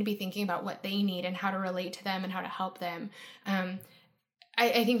audience. We need to be thinking about what they need and how to relate to them and how to help them.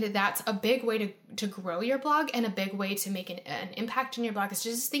 I think that that's a big way to grow your blog, and a big way to make an impact in your blog is to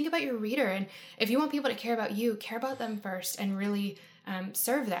just think about your reader. And if you want people to care about you, care about them first and really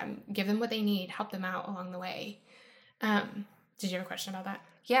serve them, give them what they need, help them out along the way. Did you have a question about that?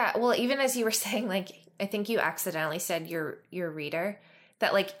 Yeah. Well, even as you were saying, like, I think you accidentally said your reader,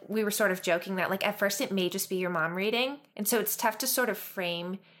 that like we were sort of joking that like at first it may just be your mom reading. And so it's tough to sort of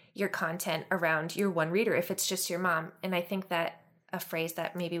frame your content around your one reader if it's just your mom. And I think that a phrase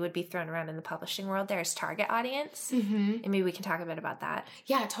that maybe would be thrown around in the publishing world there is target audience. And maybe we can talk a bit about that.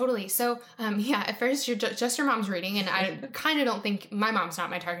 Yeah, totally. So, at first you're just your mom's reading, and I kind of don't think my mom's not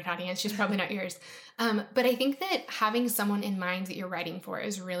my target audience. She's probably not yours. But I think that having someone in mind that you're writing for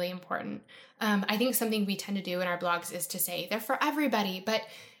is really important. I think something we tend to do in our blogs is to say they're for everybody, but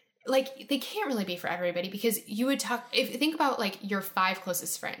like they can't really be for everybody, because you would if you think about like your 5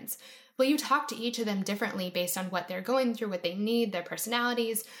 closest friends. Well, you talk to each of them differently based on what they're going through, what they need, their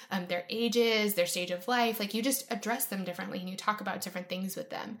personalities, their ages, their stage of life. Like you just address them differently and you talk about different things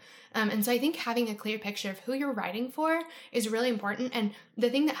with them. And so I think having a clear picture of who you're writing for is really important. And the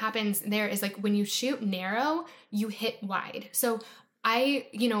thing that happens there is like when you shoot narrow, you hit wide. So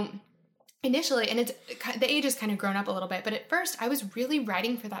initially, and the age has kind of grown up a little bit, but at first I was really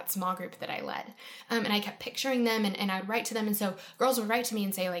writing for that small group that I led. And I kept picturing them and I'd write to them. And so girls would write to me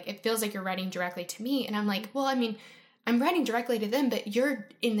and say like, it feels like you're writing directly to me. And I'm like, well, I mean, I'm writing directly to them, but you're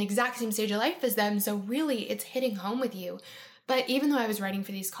in the exact same stage of life as them. So really it's hitting home with you. But even though I was writing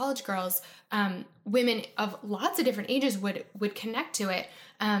for these college girls, women of lots of different ages would connect to it.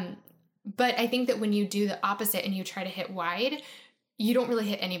 But I think that when you do the opposite and you try to hit wide, you don't really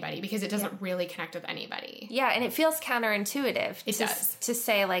hit anybody because it doesn't really connect with anybody. Yeah, and it feels counterintuitive. It does. To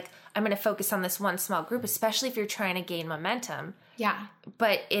say, like, I'm going to focus on this one small group, especially if you're trying to gain momentum. Yeah.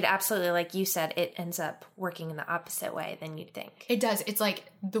 But it absolutely, like you said, it ends up working in the opposite way than you'd think. It does. It's like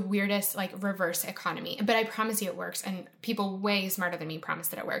the weirdest, like, reverse economy. But I promise you it works. And people way smarter than me promise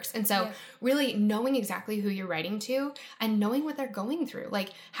that it works. And so really knowing exactly who you're writing to and knowing what they're going through, like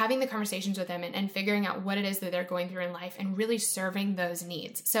having the conversations with them and figuring out what it is that they're going through in life and really serving those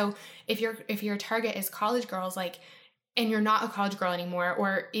needs. So if your target is college girls, like, and you're not a college girl anymore,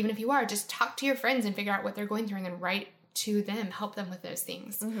 or even if you are, just talk to your friends and figure out what they're going through and then write to them, help them with those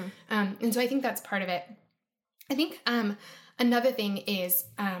things. And so I think that's part of it. I think another thing is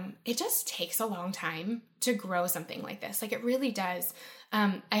it just takes a long time to grow something like this. Like it really does.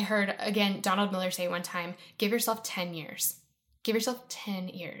 I heard, again, Donald Miller say one time, give yourself 10 years. Give yourself 10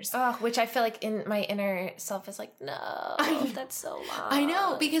 years. Oh, which I feel like in my inner self is like, no, that's so long. I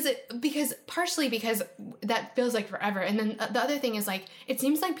know, partially because that feels like forever. And then the other thing is like, it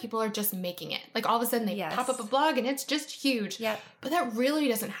seems like people are just making it. Like all of a sudden they pop up a blog and it's just huge. Yep. But that really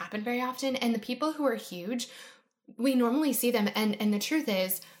doesn't happen very often. And the people who are huge, we normally see them. And the truth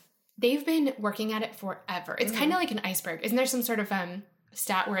is they've been working at it forever. It's kind of like an iceberg. Isn't there some sort of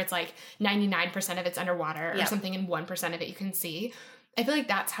stat where it's like 99% of it's underwater or something and 1% of it you can see? I feel like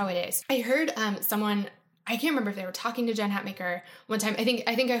that's how it is. I heard someone, I can't remember if they were talking to Jen Hatmaker one time. I think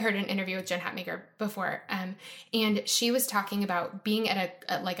I heard an interview with Jen Hatmaker before, and she was talking about being at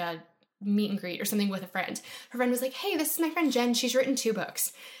a meet and greet or something with a friend. Her friend was like, hey, this is my friend Jen. She's written 2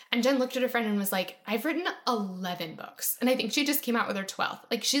 books. And Jen looked at her friend and was like, I've written 11 books. And I think she just came out with her 12th.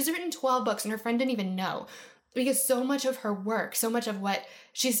 Like she's written 12 books and her friend didn't even know. Because so much of her work, so much of what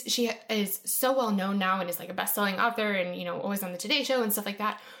she is so well known now and is like a best-selling author and, you know, always on the Today Show and stuff like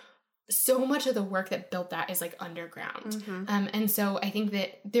that. So much of the work that built that is like underground. And so I think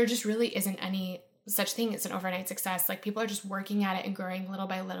that there just really isn't any such thing as an overnight success. Like people are just working at it and growing little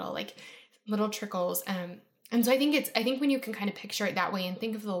by little, like little trickles. And so I think when you can kind of picture it that way and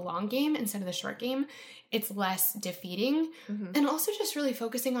think of the long game instead of the short game, it's less defeating and also just really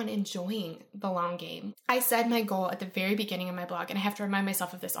focusing on enjoying the long game. I said my goal at the very beginning of my blog, and I have to remind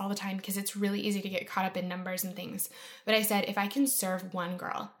myself of this all the time because it's really easy to get caught up in numbers and things. But I said, if I can serve one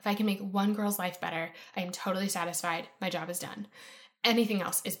girl, if I can make one girl's life better, I am totally satisfied. My job is done. Anything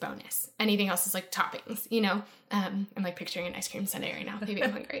else is bonus. Anything else is like toppings, you know? I'm like picturing an ice cream sundae right now. Maybe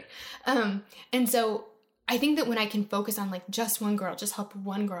I'm hungry. And so I think that when I can focus on like just one girl, just help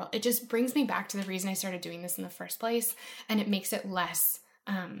one girl, it just brings me back to the reason I started doing this in the first place. And it makes it less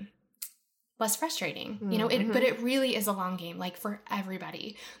frustrating, you know, but it really is a long game, like for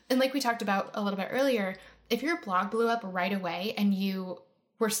everybody. And like we talked about a little bit earlier, if your blog blew up right away and you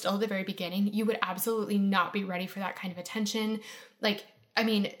were still at the very beginning, you would absolutely not be ready for that kind of attention. Like, I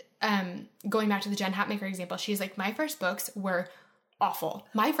mean, going back to the Jen Hatmaker example, she's like, my first books were awful.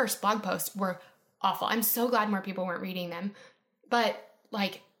 My first blog posts were awful. I'm so glad more people weren't reading them. But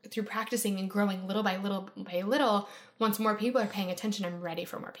like through practicing and growing little by little by little, once more people are paying attention, I'm ready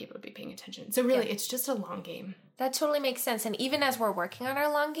for more people to be paying attention. So really, it's just a long game. That totally makes sense. And even as we're working on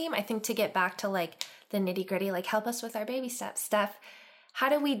our long game, I think to get back to like the nitty gritty, like help us with our baby steps stuff. How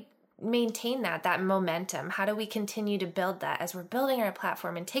do we maintain that momentum? How do we continue to build that as we're building our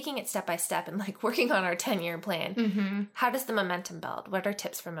platform and taking it step by step and like working on our 10-year plan? How does the momentum build? What are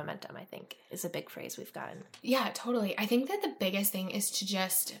tips for momentum, I think, is a big phrase we've gotten. Yeah, totally. I think that the biggest thing is to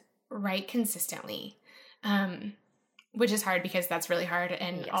just write consistently, which is hard because that's really hard.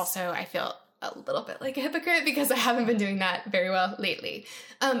 And also I feel a little bit like a hypocrite because I haven't been doing that very well lately.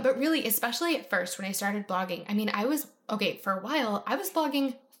 But really, especially at first when I started blogging, I mean, for a while, I was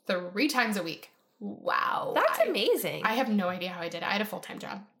blogging 3 times a week. Wow. That's amazing. I have no idea how I did it. I had a full-time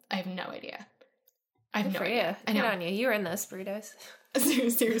job. I have no idea. I have no idea. I know. Good on you. You were in those burritos.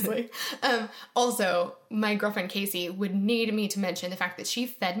 Seriously. Also, my girlfriend Casey would need me to mention the fact that she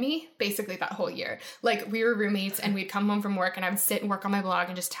fed me basically that whole year. Like, we were roommates and we'd come home from work and I would sit and work on my blog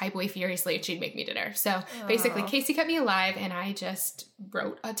and just type away furiously and she'd make me dinner. So basically, Casey kept me alive and I just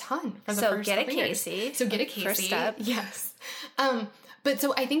wrote a ton for the first couple years. So get a Casey. First step. Yes. But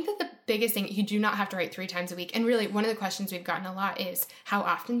so I think that the biggest thing, you do not have to write 3 times a week. And really, one of the questions we've gotten a lot is, how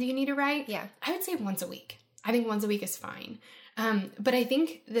often do you need to write? Yeah. I would say once a week. I think once a week is fine. But I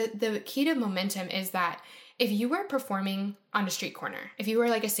think the key to momentum is that if you were performing on a street corner, if you were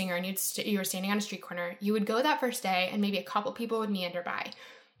like a singer and you were standing on a street corner, you would go that first day and maybe a couple people would meander by.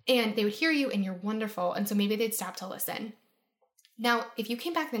 And they would hear you and you're wonderful. And so maybe they'd stop to listen. Now, if you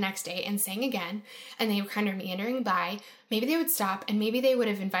came back the next day and sang again, and they were kind of meandering by, maybe they would stop and maybe they would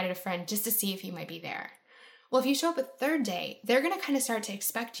have invited a friend just to see if you might be there. Well, if you show up a third day, they're going to kind of start to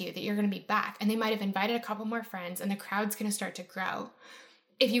expect you, that you're going to be back, and they might have invited a couple more friends, and the crowd's going to start to grow.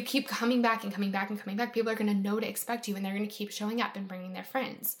 If you keep coming back and coming back and coming back, people are going to know to expect you, and they're going to keep showing up and bringing their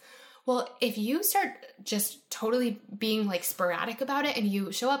friends. Well, if you start just totally being like sporadic about it and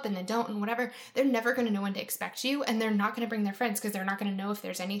you show up and then don't and whatever, they're never going to know when to expect you and they're not going to bring their friends because they're not going to know if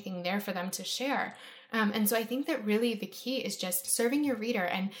there's anything there for them to share. And so I think that really the key is just serving your reader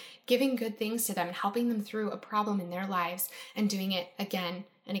and giving good things to them and helping them through a problem in their lives and doing it again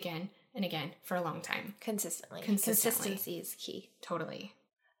and again and again for a long time. Consistently. Consistency is key. Totally.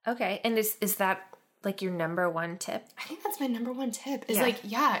 Okay. And is that like your number one tip? I think that's my number one tip is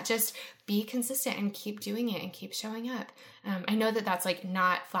just be consistent and keep doing it and keep showing up. I know that that's like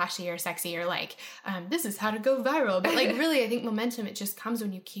not flashy or sexy or like, this is how to go viral, but like really, I think momentum, it just comes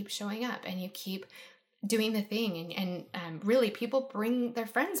when you keep showing up and you keep doing the thing and really people bring their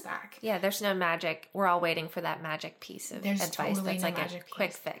friends back. Yeah. There's no magic. We're all waiting for that magic piece of advice. Totally that's no like magic a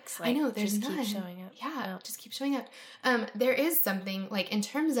quick fix. Like, I know there's just none. Keep showing up. Yeah. Just keep showing up. There is something like in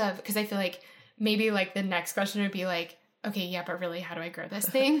terms of, cause I feel like maybe like the next question would be like, okay, yeah, but really, how do I grow this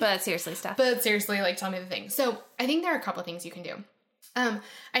thing? But seriously, like, tell me the thing. So I think there are a couple of things you can do.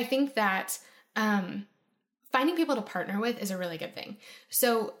 I think that finding people to partner with is a really good thing.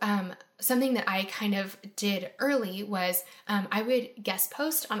 So something that I kind of did early was I would guest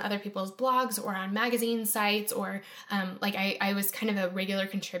post on other people's blogs or on magazine sites or I was kind of a regular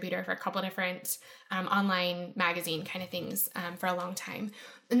contributor for a couple of different online magazine kind of things for a long time.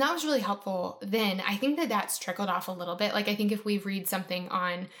 And that was really helpful then. I think that that's trickled off a little bit. Like I think if we read something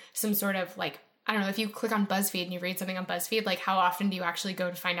on some sort of like, I don't know, if you click on BuzzFeed and you read something on BuzzFeed, like how often do you actually go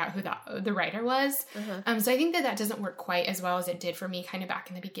to find out who the writer was? So I think that doesn't work quite as well as it did for me kind of back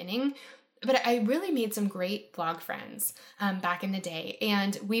in the beginning. But I really made some great blog friends back in the day.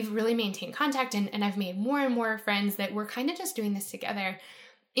 And we've really maintained contact and I've made more and more friends that we're kind of just doing this together.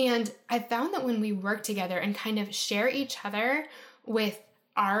 And I found that when we work together and kind of share each other with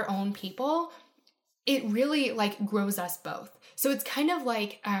our own people, it really like grows us both. So it's kind of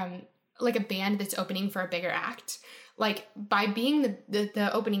like a band that's opening for a bigger act. Like by being the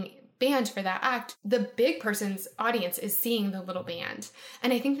opening band for that act, the big person's audience is seeing the little band.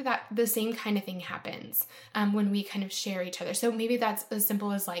 And I think that the same kind of thing happens when we kind of share each other. So maybe that's as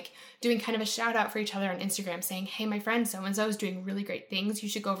simple as like doing kind of a shout out for each other on Instagram saying, hey, my friend so-and-so is doing really great things. You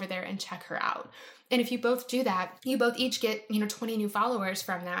should go over there and check her out. And if you both do that, you both each get, 20 new followers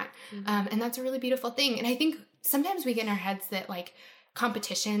from that. And that's a really beautiful thing. And I think sometimes we get in our heads that like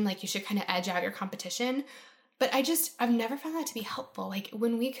competition, like you should kind of edge out your competition. But I've never found that to be helpful. Like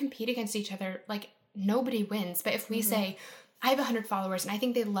when we compete against each other, like nobody wins. But if we say, I have 100 followers and I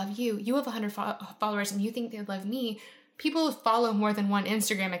think they love you, you have 100 followers and you think they love me, people follow more than one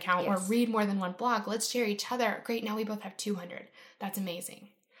Instagram account or read more than one blog. Let's share each other. Great. Now we both have 200. That's amazing.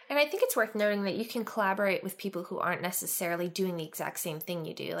 And I think it's worth noting that you can collaborate with people who aren't necessarily doing the exact same thing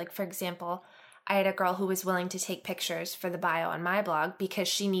you do. Like, for example, I had a girl who was willing to take pictures for the bio on my blog because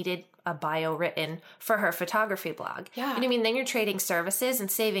she needed a bio written for her photography blog. Yeah. You know what I mean? Then you're trading services and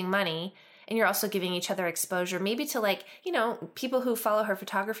saving money, and you're also giving each other exposure, maybe to like, people who follow her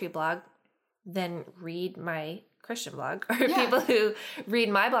photography blog then read my Christian blog, or people who read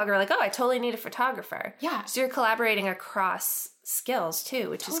my blog are like, oh, I totally need a photographer. Yeah. So you're collaborating across skills too,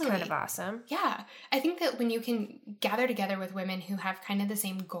 which is kind of awesome. Yeah. I think that when you can gather together with women who have kind of the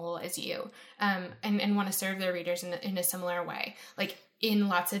same goal as you, and want to serve their readers in a similar way, like in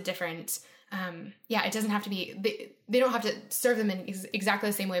lots of different, it doesn't have to be, they don't have to serve them in exactly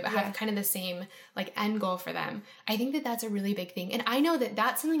the same way, but have kind of the same like end goal for them. I think that that's a really big thing. And I know that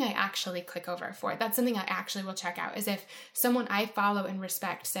that's something I actually click over for. That's something I actually will check out, is if someone I follow and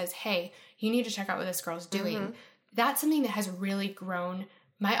respect says, hey, you need to check out what this girl's doing. That's something that has really grown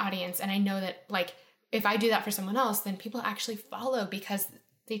my audience. And I know that like, if I do that for someone else, then people actually follow because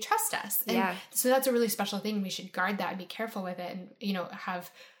they trust us. And so that's a really special thing. We should guard that and be careful with it and,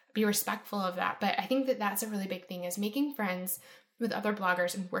 be respectful of that. But I think that that's a really big thing, is making friends with other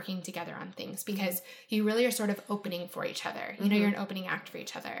bloggers and working together on things, because you really are sort of opening for each other. You're an opening act for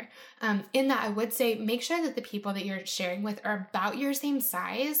each other. In that, I would say make sure that the people that you're sharing with are about your same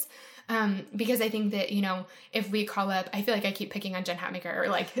size. Because I think that, if we call up, I feel like I keep picking on Jen Hatmaker or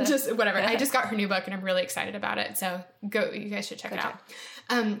like just whatever. I just got her new book and I'm really excited about it. So you guys should check it out.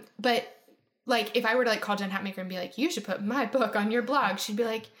 But like, if I were to like call Jen Hatmaker and be like, you should put my book on your blog, she'd be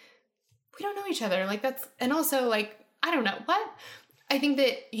like, we don't know each other. Like and also like, I don't know what. I think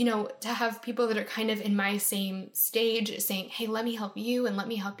that, to have people that are kind of in my same stage saying, hey, let me help you and let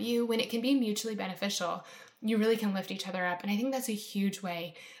me help you, when it can be mutually beneficial, you really can lift each other up. And I think that's a huge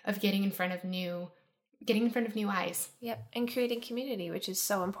way of getting in front of new eyes. Yep. And creating community, which is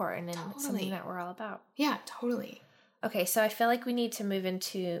so important and something that we're all about. Yeah, totally. Okay. So I feel like we need to move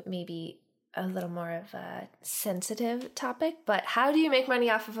into maybe a little more of a sensitive topic, but how do you make money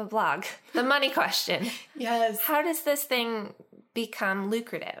off of a blog? The money question. Yes. How does this thing become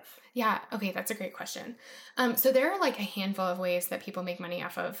lucrative? Yeah. Okay. That's a great question. So there are like a handful of ways that people make money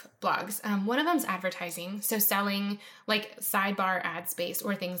off of blogs. One of them is advertising. So selling like sidebar ad space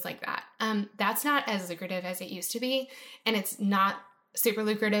or things like that. That's not as lucrative as it used to be. And it's not super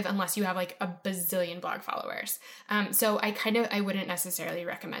lucrative unless you have like a bazillion blog followers. So I wouldn't necessarily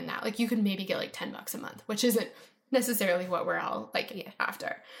recommend that. Like you could maybe get like $10 a month, which isn't necessarily what we're all like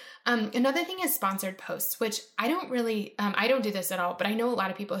after. Another thing is sponsored posts, which I don't really, I don't do this at all, but I know a lot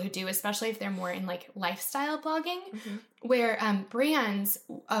of people who do, especially if they're more in like lifestyle blogging, where brands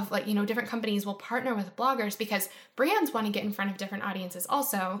of like, different companies will partner with bloggers because brands want to get in front of different audiences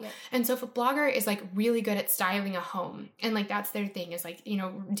also. Yep. And so if a blogger is like really good at styling a home and like that's their thing, is like,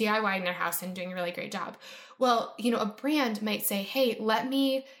 DIYing their house and doing a really great job. Well, a brand might say, hey, let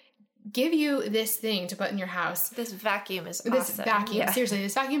me give you this thing to put in your house. This vacuum is awesome. This vacuum. Yeah. Seriously,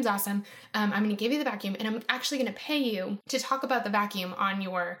 this vacuum's awesome. I'm going to give you the vacuum and I'm actually going to pay you to talk about the vacuum on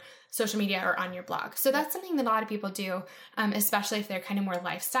your social media or on your blog. So that's something that a lot of people do, especially if they're kind of more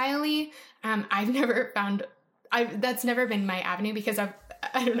lifestyle-y. That's never been my avenue because I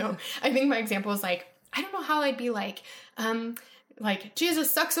don't know. I think my example is like, I don't know how I'd be like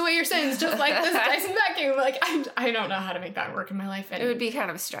Jesus sucks away your sins, just like this Dyson vacuum. Like, I don't know how to make that work in my life. And it would be kind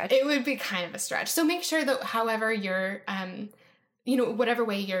of a stretch. It would be kind of a stretch. So make sure that however you're, whatever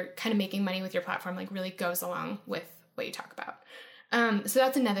way you're kind of making money with your platform, like really goes along with what you talk about. So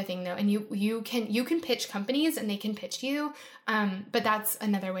that's another thing though. And you can pitch companies and they can pitch you. But that's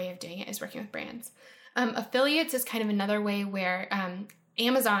another way of doing it, is working with brands. Affiliates is kind of another way where,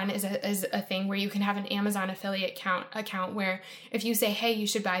 Amazon is a thing where you can have an Amazon affiliate account where if you say, hey, you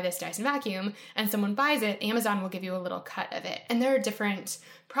should buy this Dyson vacuum and someone buys it, Amazon will give you a little cut of it. And there are different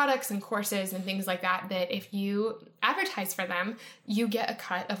products and courses and things like that if you advertise for them, you get a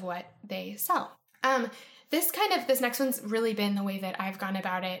cut of what they sell. This next one's really been the way that I've gone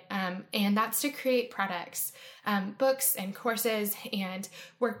about it, and that's to create products, books and courses and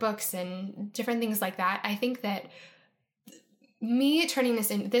workbooks and different things like that. I think that me turning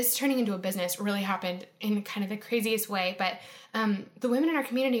into a business really happened in kind of the craziest way, but the women in our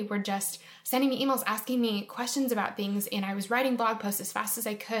community were just sending me emails, asking me questions about things, and I was writing blog posts as fast as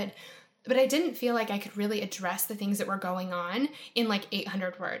I could. But I didn't feel like I could really address the things that were going on in like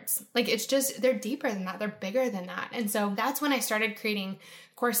 800 words. Like it's just, they're deeper than that. They're bigger than that. And so that's when I started creating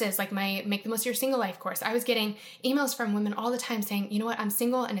courses like my Make the Most of Your Single Life course. I was getting emails from women all the time saying, you know what, I'm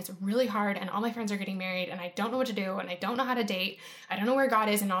single and it's really hard and all my friends are getting married and I don't know what to do and I don't know how to date. I don't know where God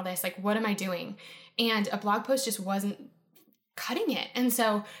is and all this. Like, what am I doing? And a blog post just wasn't cutting it. And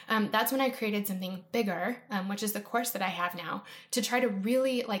so that's when I created something bigger, which is the course that I have now, to try to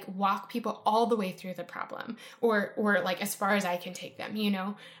really like walk people all the way through the problem or like as far as I can take them, you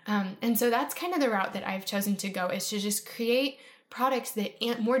know? And so that's kind of the route that I've chosen to go, is to just create products that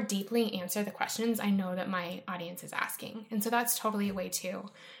more deeply answer the questions I know that my audience is asking. And so that's totally a way too.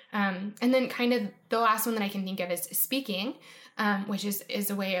 And then kind of the last one that I can think of is speaking, which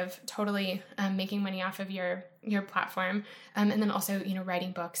is a way of totally making money off of your platform. And then also, you know,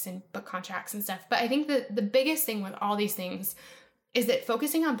 writing books and book contracts and stuff. But I think that the biggest thing with all these things is that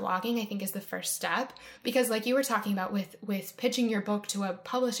focusing on blogging, I think, is the first step, because like you were talking about with pitching your book to a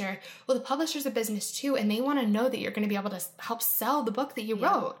publisher, well, the publisher's a business too, and they want to know that you're going to be able to help sell the book that you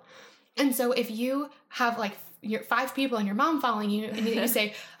wrote. And so if you have like your 5 people and your mom following you and you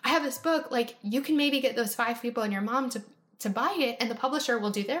say, I have this book, like you can maybe get those 5 people and your mom to buy it, and the publisher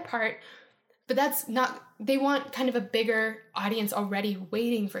will do their part. But that's not, they want kind of a bigger audience already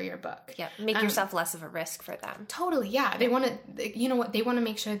waiting for your book. Yeah. Make yourself less of a risk for them. Totally. Yeah. They want to, you know what, they want to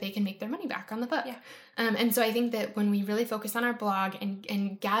make sure they can make their money back on the book. Yeah. And so I think that when we really focus on our blog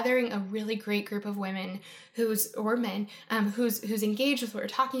and gathering a really great group of women or men who's engaged with what we're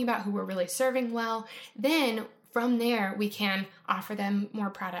talking about, who we're really serving well, then from there, we can offer them more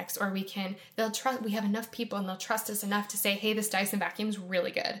products, or we have enough people and they'll trust us enough to say, hey, this Dyson vacuum is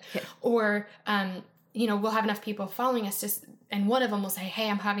really good. Yeah. Or, you know, we'll have enough people following us and one of them will say, hey,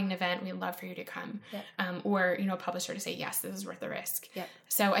 I'm having an event. We'd love for you to come. Yep. Or, you know, a publisher to say, yes, this is worth the risk. Yep.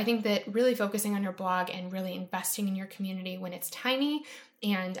 So I think that really focusing on your blog and really investing in your community when it's tiny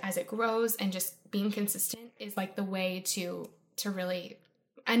and as it grows and just being consistent is like the way to really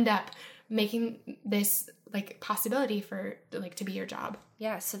end up making this like possibility for like to be your job.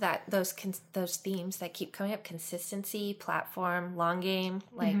 Yeah. So that those themes that keep coming up, consistency, platform, long game,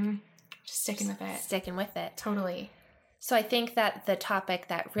 like just sticking with it. Totally. So I think that the topic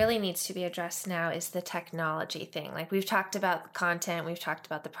that really needs to be addressed now is the technology thing. Like we've talked about the content, we've talked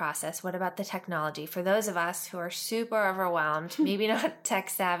about the process. What about the technology? For those of us who are super overwhelmed, maybe not tech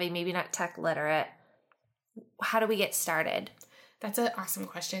savvy, maybe not tech literate, how do we get started? That's an awesome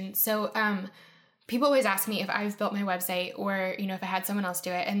question. So people always ask me if I've built my website or, you know, if I had someone else do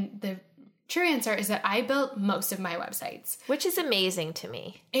it. And the true answer is that I built most of my websites. Which is amazing to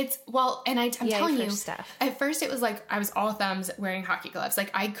me. I'm telling you, at first it was like I was all thumbs wearing hockey gloves. Like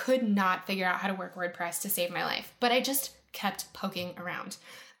I could not figure out how to work WordPress to save my life. But I just kept poking around.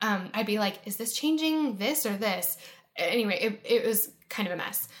 I'd be like, is this changing this or this? Anyway, it was kind of a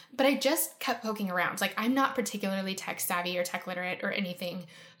mess, but I just kept poking around. Like I'm not particularly tech savvy or tech literate or anything,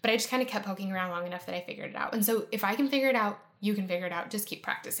 but I just kind of kept poking around long enough that I figured it out. And so if I can figure it out, you can figure it out. Just keep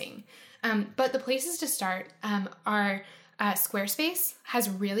practicing. But the places to start are Squarespace has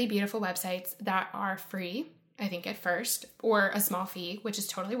really beautiful websites that are free, I think at first, or a small fee, which is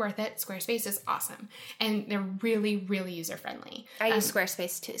totally worth it. Squarespace is awesome. And they're really, really user-friendly. I use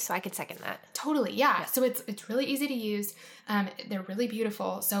Squarespace too, so I could second that. Totally, yeah. So it's really easy to use. They're really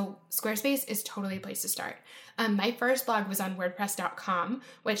beautiful. So Squarespace is totally a place to start. My first blog was on WordPress.com,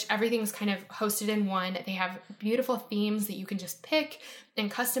 which everything's kind of hosted in one. They have beautiful themes that you can just pick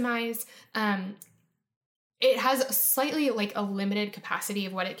and customize. It has slightly like a limited capacity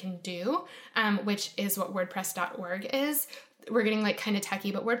of what it can do, which is what WordPress.org is. We're getting like kind of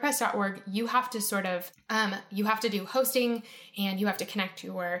techie, but WordPress.org, you have to sort of, you have to do hosting and you have to connect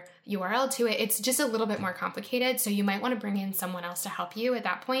your URL to it. It's just a little bit more complicated. So you might want to bring in someone else to help you at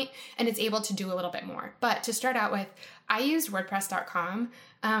that point, and it's able to do a little bit more. But to start out with, I used WordPress.com.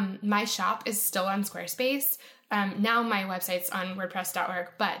 My shop is still on Squarespace. Now my website's on WordPress.org,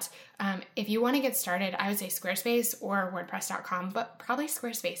 but if you want to get started, I would say Squarespace or WordPress.com, but probably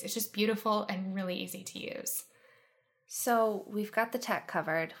Squarespace. It's just beautiful and really easy to use. So we've got the tech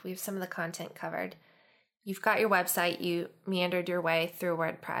covered. We have some of the content covered. you've got your website, you meandered your way through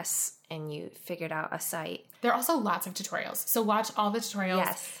WordPress, and you figured out a site. There are also lots of tutorials. So watch all the tutorials.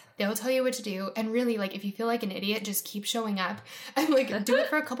 Yes. They'll tell you what to do. And really, like, if you feel like an idiot, just keep showing up and, like, do it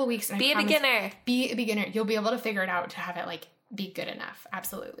for a couple weeks. And Be a beginner. Be a beginner. You'll be able to figure it out to have it, like, be good enough.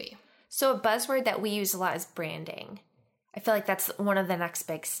 Absolutely. So a buzzword that we use a lot is branding. I feel like that's one of the next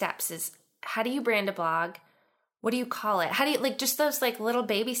big steps is how do you brand a blog? What do you call it? How do you, like, just those, like, little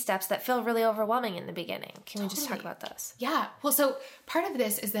baby steps that feel really overwhelming in the beginning? Can we just talk about those? Yeah. Well, so part of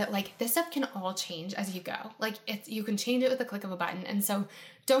this is that, like, this stuff can all change as you go. Like, you can change it with a click of a button. And so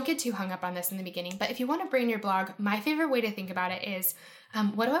don't get too hung up on this in the beginning. But if you want to brand your blog, my favorite way to think about it is,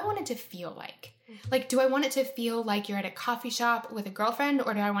 what do I want it to feel like? Like, do I want it to feel like you're at a coffee shop with a girlfriend,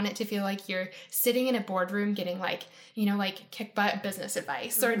 or do I want it to feel like you're sitting in a boardroom getting, like, you know, like, kick butt business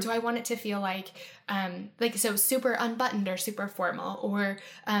advice? Or do I want it to feel like so super unbuttoned or super formal, or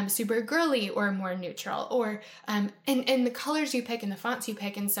super girly or more neutral, or and the colors you pick and the fonts you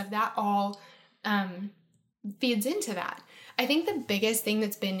pick and stuff, that all feeds into that. I think the biggest thing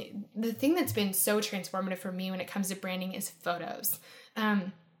that's been so transformative for me when it comes to branding is photos.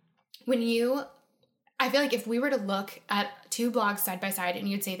 I feel like if we were to look at two blogs side by side and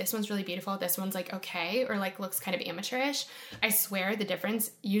you'd say, this one's really beautiful, this one's like okay, or like looks kind of amateurish, I swear the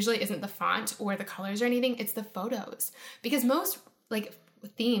difference usually isn't the font or the colors or anything, it's the photos. Because most like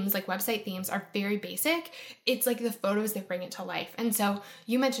themes, like website themes, are very basic. It's like the photos that bring it to life. And so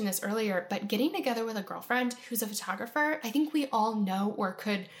you mentioned this earlier, but getting together with a girlfriend who's a photographer, I think we all know or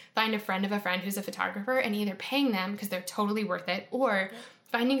could find a friend of a friend who's a photographer and either paying them because they're totally worth it, or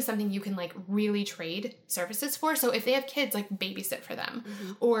finding something you can like really trade services for. So if they have kids, like babysit for them,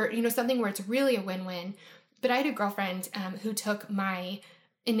 or, you know, something where it's really a win-win. But I had a girlfriend who took my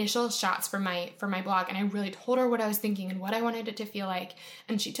initial shots for my blog, and I really told her what I was thinking and what I wanted it to feel like.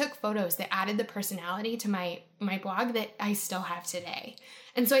 And she took photos that added the personality to my blog that I still have today.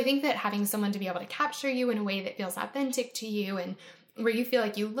 And so I think that having someone to be able to capture you in a way that feels authentic to you and where you feel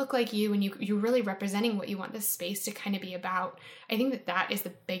like you look like you and you're really representing what you want this space to kind of be about, I think that is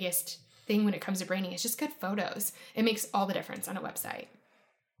the biggest thing when it comes to branding. It's just good photos. It makes all the difference on a website.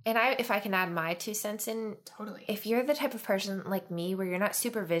 And if I can add my 2 cents in, totally. If you're the type of person like me where you're not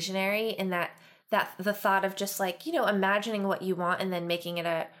super visionary in that the thought of just like, you know, imagining what you want and then making it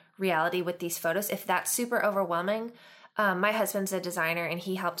a reality with these photos, if that's super overwhelming, my husband's a designer and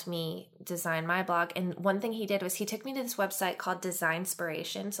he helped me design my blog. And one thing he did was he took me to this website called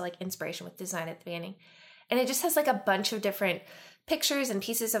Designspiration. So like inspiration with design at the beginning. And it just has like a bunch of different pictures and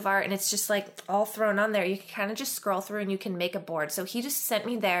pieces of art. And it's just like all thrown on there. You can kind of just scroll through and you can make a board. So he just sent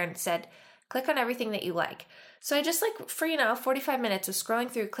me there and said, click on everything that you like. So I just like for, 45 minutes was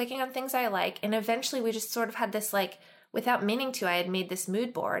scrolling through, clicking on things I like. And eventually we just sort of had this like, without meaning to, I had made this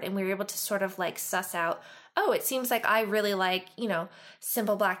mood board and we were able to sort of like suss out, oh, it seems like I really like,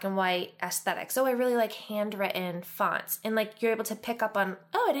 simple black and white aesthetics. Oh, I really like handwritten fonts. And like you're able to pick up on,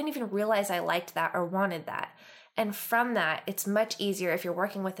 oh, I didn't even realize I liked that or wanted that. And from that, it's much easier if you're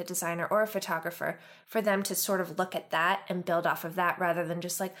working with a designer or a photographer for them to sort of look at that and build off of that rather than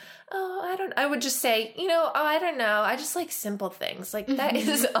just like, I would just say, I don't know. I just like simple things. Like that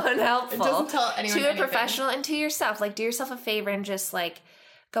is unhelpful It doesn't tell anyone to a anything. professional and to yourself. Like do yourself a favor and just like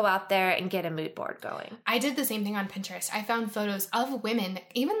go out there and get a mood board going. I did the same thing on Pinterest. I found photos of women,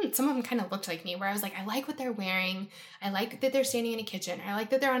 even some of them kind of looked like me, where I was like, I like what they're wearing. I like that they're standing in a kitchen. I like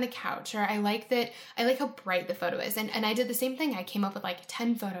that they're on a couch. Or I like how bright the photo is. And I did the same thing. I came up with like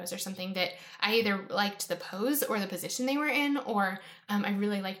 10 photos or something that I either liked the pose or the position they were in, or I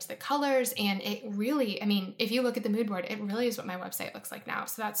really liked the colors. And it really, if you look at the mood board, it really is what my website looks like now.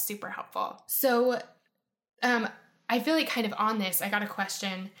 So that's super helpful. So, I feel like kind of on this, I got a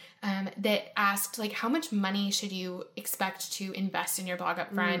question that asked like, how much money should you expect to invest in your blog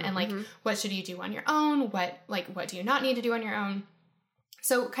up front? And like, what should you do on your own? What do you not need to do on your own?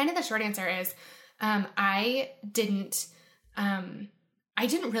 So kind of the short answer is, I didn't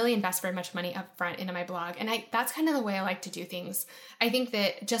really invest very much money up front into my blog. And that's kind of the way I like to do things. I think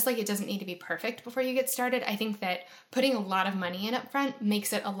that just like it doesn't need to be perfect before you get started, I think that putting a lot of money in up front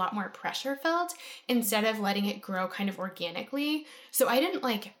makes it a lot more pressure filled instead of letting it grow kind of organically. So I didn't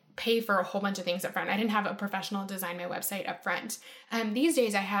like pay for a whole bunch of things up front. I didn't have a professional design my website up front. These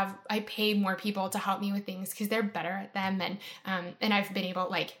days I pay more people to help me with things because they're better at them. And I've been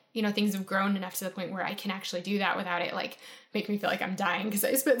able things have grown enough to the point where I can actually do that without it like make me feel like I'm dying because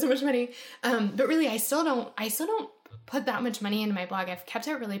I spent so much money. But really I still don't put that much money into my blog. I've kept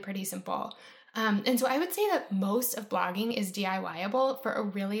it really pretty simple. And so I would say that most of blogging is DIY-able for a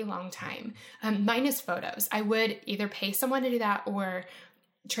really long time, minus photos. I would either pay someone to do that or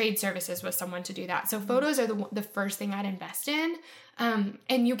trade services with someone to do that. So photos are the first thing I'd invest in.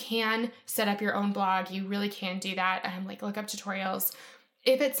 And you can set up your own blog. You really can do that. Like look up tutorials.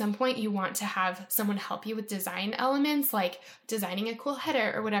 If at some point you want to have someone help you with design elements, like designing a cool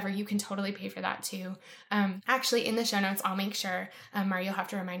header or whatever, you can totally pay for that too. Actually, in the show notes, I'll make sure, Mari, you'll have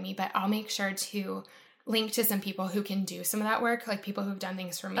to remind me, but I'll make sure to link to some people who can do some of that work, like people who've done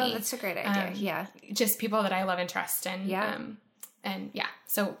things for me. Oh, that's a great idea. Yeah. Just people that I love and trust. And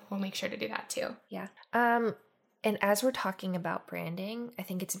so we'll make sure to do that too. Yeah. And as we're talking about branding, I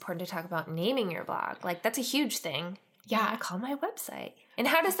think it's important to talk about naming your blog. Like that's a huge thing. Yeah. Call my website. And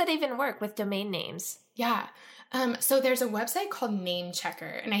how does that even work with domain names? Yeah. So there's a website called Name Checker,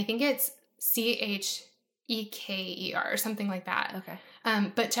 and I think it's CHEKER or something like that. Okay.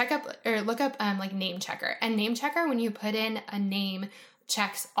 But look up like Name Checker. And Name Checker, when you put in a name,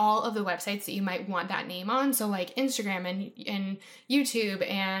 checks all of the websites that you might want that name on. So like Instagram and YouTube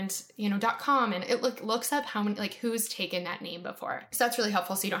and, .com. And it looks up how many, like who's taken that name before. So that's really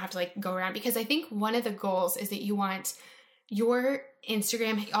helpful. So you don't have to like go around, because I think one of the goals is that you want your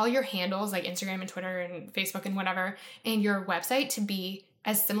Instagram, all your handles like Instagram and Twitter and Facebook and whatever, and your website to be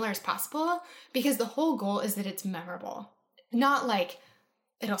as similar as possible, because the whole goal is that it's memorable. Not like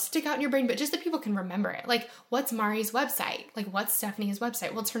it'll stick out in your brain, but just that people can remember it. Like, what's Mari's website? Like, what's Stephanie's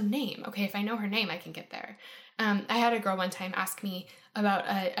website? Well, it's her name. Okay, if I know her name, I can get there. I had a girl one time ask me about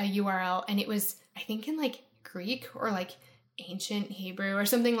a URL, and it was, I think, in like Greek or like ancient Hebrew or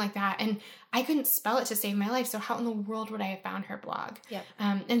something like that. And I couldn't spell it to save my life. So how in the world would I have found her blog? Yep.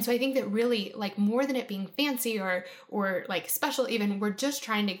 And so I think that really, like, more than it being fancy or like special even, we're just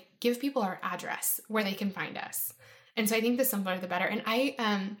trying to give people our address where they can find us. And so I think the simpler, the better. And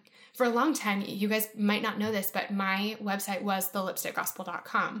I, for a long time, you guys might not know this, but my website was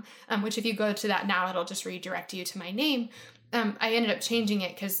thelipstickgospel.com, which if you go to that now, it'll just redirect you to my name. I ended up changing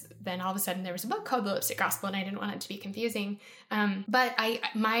it because then all of a sudden there was a book called The Lipstick Gospel, and I didn't want it to be confusing. But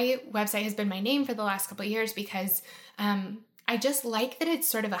my website has been my name for the last couple of years because I just like that it's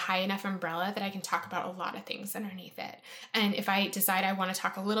sort of a high enough umbrella that I can talk about a lot of things underneath it. And if I decide I want to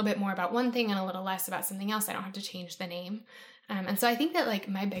talk a little bit more about one thing and a little less about something else, I don't have to change the name. And so I think that like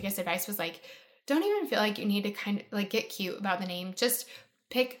my biggest advice was like, don't even feel like you need to kind of like get cute about the name. Just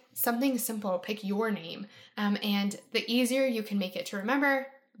pick something simple, pick your name. And the easier you can make it to remember,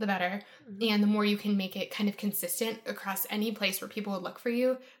 the better. Mm-hmm. And the more you can make it kind of consistent across any place where people would look for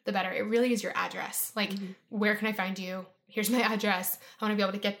you, the better. It really is your address. Like, where can I find you? Here's my address. I want to be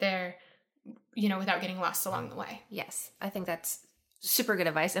able to get there, without getting lost along the way. Yes. I think that's super good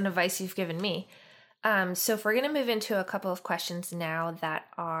advice, and advice you've given me. So if we're going to move into a couple of questions now that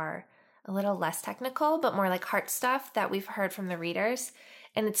are a little less technical, but more like heart stuff that we've heard from the readers.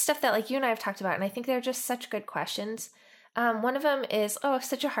 And it's stuff that like you and I have talked about, and I think they're just such good questions. One of them is,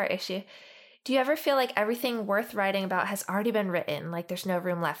 such a heart issue. Do you ever feel like everything worth writing about has already been written? Like there's no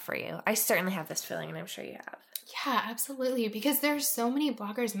room left for you? I certainly have this feeling, and I'm sure you have. Yeah, absolutely. Because there's so many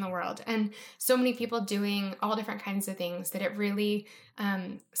bloggers in the world and so many people doing all different kinds of things that it really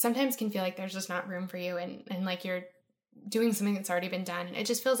sometimes can feel like there's just not room for you and like you're doing something that's already been done. And it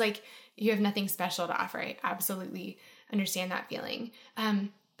just feels like you have nothing special to offer. I absolutely understand that feeling.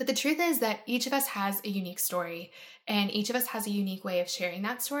 But the truth is that each of us has a unique story, and each of us has a unique way of sharing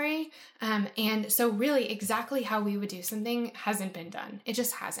that story. And so really exactly how we would do something hasn't been done. It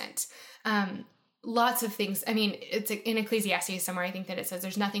just hasn't. Lots of things. I mean, it's in Ecclesiastes somewhere, I think that it says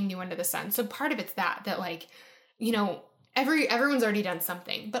there's nothing new under the sun. So part of it's that like, everyone's already done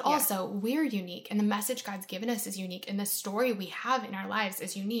something, but also we're unique, and the message God's given us is unique, and the story we have in our lives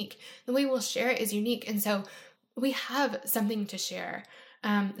is unique. The way we'll share it is unique. And so we have something to share,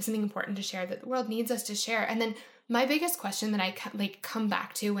 something important to share that the world needs us to share. And then my biggest question that I come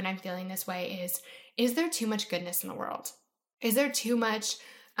back to when I'm feeling this way is there too much goodness in the world? Is there too much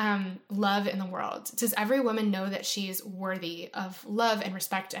love in the world? Does every woman know that she's worthy of love and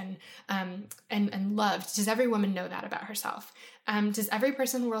respect and loved? Does every woman know that about herself? Does every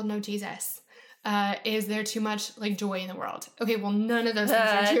person in the world know Jesus? Is there too much like joy in the world? Okay, well, none of those things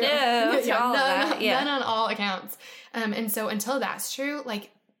are true. No, none on all accounts. And so until that's true, like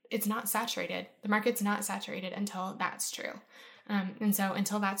it's not saturated. The market's not saturated until that's true. And so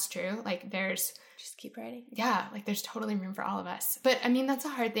until that's true, like just keep writing. Yeah, like there's totally room for all of us. But I mean, that's a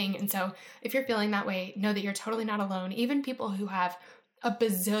hard thing. And so if you're feeling that way, know that you're totally not alone. Even people who have a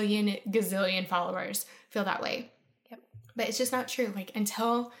gazillion followers feel that way. Yep. But it's just not true. Like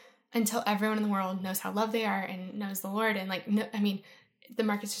until everyone in the world knows how loved they are and knows the Lord, and like, no, I mean, the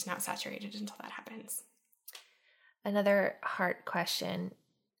market's just not saturated until that happens. Another heart question.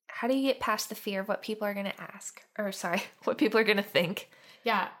 How do you get past the fear of what people are going to ask? Or sorry, what people are going to think?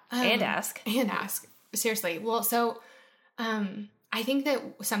 Yeah. And ask. Seriously. Well, so I think that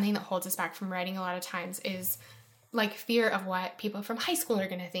something that holds us back from writing a lot of times is like fear of what people from high school are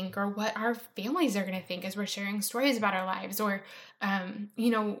going to think, or what our families are going to think as we're sharing stories about our lives, or,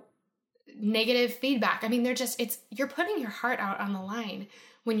 negative feedback. I mean, you're putting your heart out on the line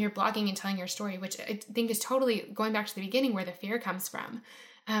when you're blogging and telling your story, which I think is totally going back to the beginning where the fear comes from.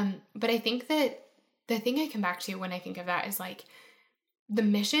 But I think that the thing I come back to when I think of that is like, the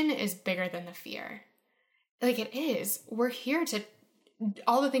mission is bigger than the fear. Like it is. We're here to,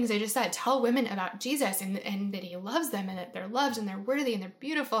 all the things I just said, tell women about Jesus and that he loves them and that they're loved and they're worthy and they're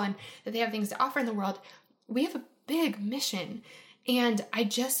beautiful and that they have things to offer in the world. We have a big mission. And I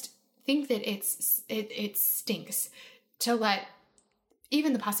just think that it stinks to let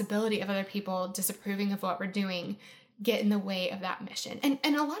even the possibility of other people disapproving of what we're doing get in the way of that mission. And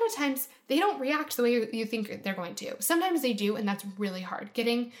a lot of times they don't react the way you think they're going to. Sometimes they do, and that's really hard.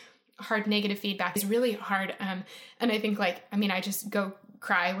 Getting hard negative feedback is really hard. And I think I just go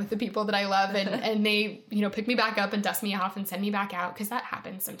cry with the people that I love and they, pick me back up and dust me off and send me back out, because that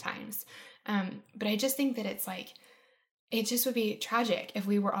happens sometimes. But I just think that it's like, it just would be tragic if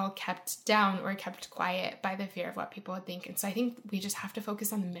we were all kept down or kept quiet by the fear of what people would think. And so I think we just have to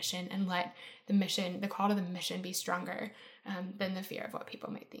focus on the mission and let the call to the mission be stronger than the fear of what people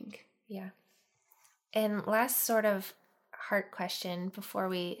might think. Yeah. And last sort of heart question before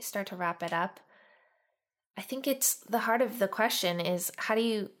we start to wrap it up. I think it's the heart of the question is, how do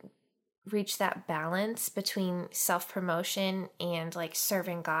you reach that balance between self-promotion and like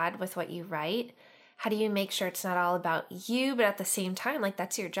serving God with what you write? How do you make sure it's not all about you, but at the same time, like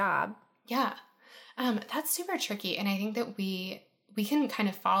that's your job? Yeah. That's super tricky. And I think that we can kind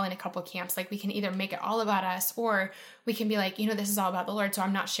of fall in a couple camps. Like we can either make it all about us, or we can be like, this is all about the Lord, so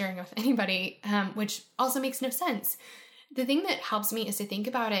I'm not sharing it with anybody, which also makes no sense. The thing that helps me is to think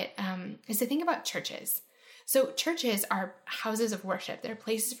about it, is to think about churches. So churches are houses of worship. They're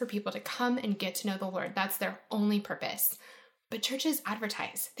places for people to come and get to know the Lord. That's their only purpose. But churches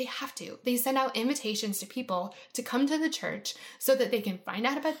advertise. They have to. They send out invitations to people to come to the church so that they can find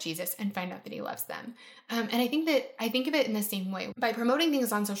out about Jesus and find out that he loves them. And I think of it in the same way. By promoting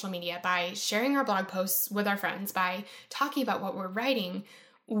things on social media, by sharing our blog posts with our friends, by talking about what we're writing,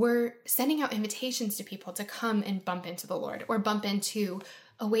 we're sending out invitations to people to come and bump into the Lord, or bump into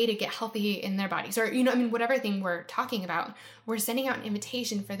a way to get healthy in their bodies, or, whatever thing we're talking about, we're sending out an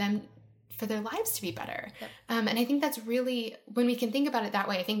invitation for them, for their lives to be better. Yep. And I think that's really, when we can think about it that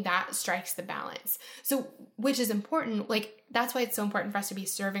way, I think that strikes the balance. So, which is important, like, that's why it's so important for us to be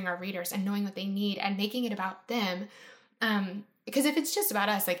serving our readers and knowing what they need and making it about them. Because if it's just about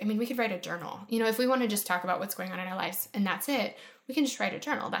us, we could write a journal. If we want to just talk about what's going on in our lives and that's it, we can just write a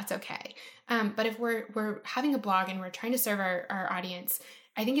journal. That's okay. But if we're having a blog and we're trying to serve our audience,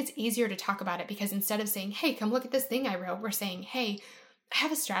 I think it's easier to talk about it, because instead of saying, hey, come look at this thing I wrote, we're saying, hey, I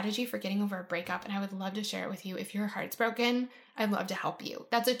have a strategy for getting over a breakup and I would love to share it with you. If your heart's broken, I'd love to help you.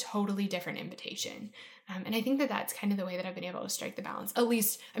 That's a totally different invitation. And I think that that's kind of the way that I've been able to strike the balance. At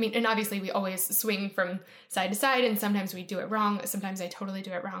least, and obviously we always swing from side to side, and sometimes we do it wrong. Sometimes I totally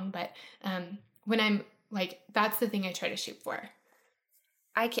do it wrong. But when I'm that's the thing I try to shoot for.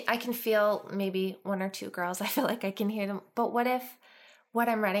 I can feel maybe one or two girls. I feel like I can hear them. But what if what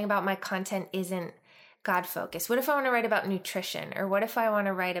I'm writing about, my content isn't God focused? What if I want to write about nutrition? Or what if I want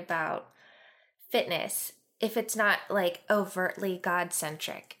to write about fitness? If it's not overtly God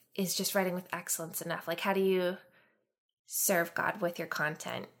centric, is just writing with excellence enough? How do you serve God with your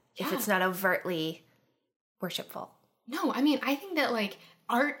content if it's not overtly worshipful? No, I think that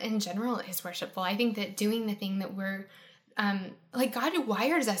art in general is worshipful. I think that doing the thing that we're God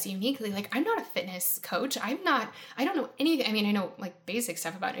wires us uniquely. I'm not a fitness coach. I don't know anything. I know basic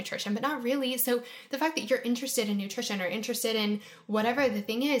stuff about nutrition, but not really. So the fact that you're interested in nutrition or interested in whatever the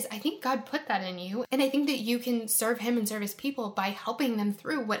thing is, I think God put that in you. And I think that you can serve him and serve his people by helping them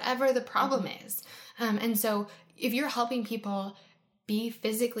through whatever the problem is. And so if you're helping people be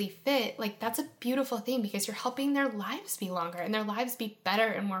physically fit, that's a beautiful thing, because you're helping their lives be longer and their lives be better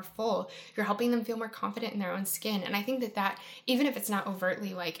and more full. You're helping them feel more confident in their own skin. And I think that even if it's not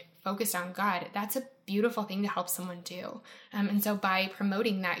overtly focused on God, that's a beautiful thing to help someone do. And so by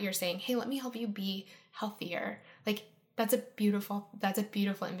promoting that, you're saying, hey, let me help you be healthier. That's a beautiful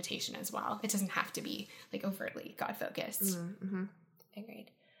invitation as well. It doesn't have to be overtly God focused. Mm-hmm.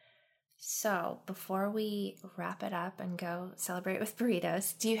 Agreed. So before we wrap it up and go celebrate with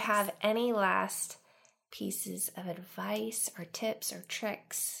burritos, do you have any last pieces of advice or tips or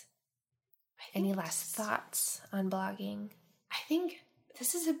tricks? Any last thoughts on blogging? I think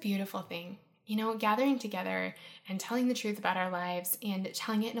this is a beautiful thing. You know, gathering together and telling the truth about our lives and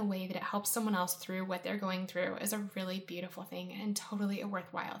telling it in a way that it helps someone else through what they're going through is a really beautiful thing and totally a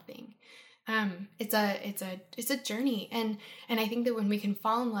worthwhile thing. It's a journey. And I think that when we can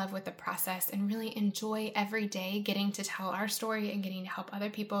fall in love with the process and really enjoy every day getting to tell our story and getting to help other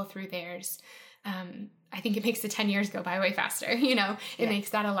people through theirs, I think it makes the 10 years go by way faster. You know, it makes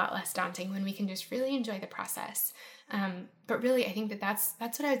that a lot less daunting when we can just really enjoy the process. But really, I think that that's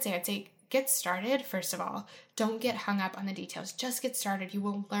what I would say. I'd say get started, first of all. Don't get hung up on the details. Just get started. You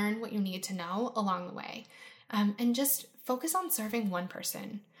will learn what you need to know along the way. And just focus on serving one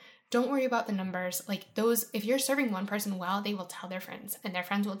person. Don't worry about the numbers. Like those, if you're serving one person well, they will tell their friends and their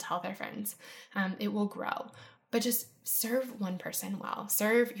friends will tell their friends. It will grow. But just serve one person well.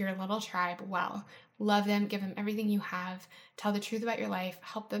 Serve your little tribe well. Love them. Give them everything you have. Tell the truth about your life.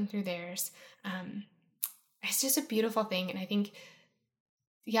 Help them through theirs. It's just a beautiful thing. And I think,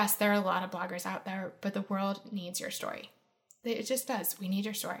 yes, there are a lot of bloggers out there, but the world needs your story. It just does. We need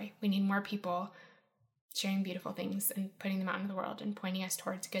your story. We need more people sharing beautiful things and putting them out into the world and pointing us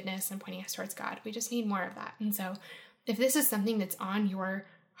towards goodness and pointing us towards God. We just need more of that. And so if this is something that's on your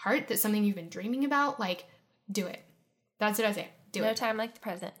heart, that's something you've been dreaming about, like, do it. That's what I say. Do it. No time like the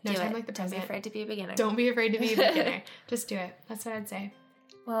present. No time like the present. Don't be afraid to be a beginner. Don't be afraid to be a beginner. Just do it. That's what I'd say.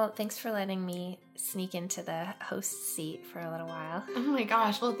 Well, thanks for letting me sneak into the host seat for a little while. Oh my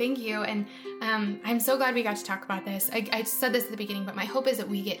gosh. Well, thank you. And I'm so glad we got to talk about this. I said this at the beginning, but my hope is that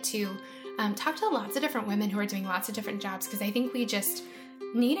we get to talk to lots of different women who are doing lots of different jobs, because I think we just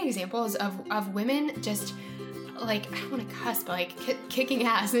need examples of women just, like, I don't want to cuss, but like kicking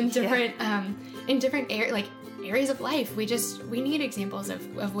ass in different areas of life. We need examples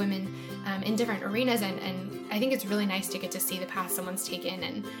of women in different arenas, and I think it's really nice to get to see the path someone's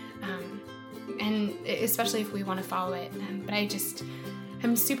taken, and especially if we want to follow it. But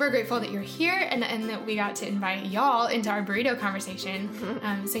I'm super grateful that you're here and that we got to invite y'all into our burrito conversation.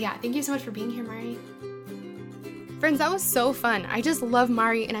 So yeah, thank you so much for being here, Mari. Friends, that was so fun. I just love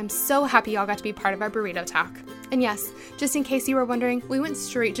Mari, and I'm so happy y'all got to be part of our burrito talk. And yes, just in case you were wondering, we went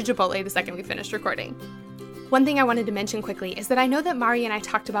straight to Chipotle the second we finished recording. One thing I wanted to mention quickly is that I know that Mari and I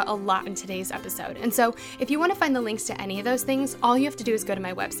talked about a lot in today's episode, and so if you want to find the links to any of those things, all you have to do is go to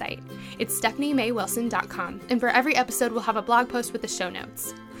my website. It's stephaniemaywilson.com, and for every episode we'll have a blog post with the show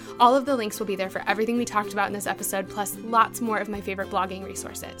notes. All of the links will be there for everything we talked about in this episode, plus lots more of my favorite blogging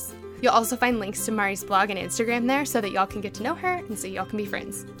resources. You'll also find links to Mari's blog and Instagram there so that y'all can get to know her and so y'all can be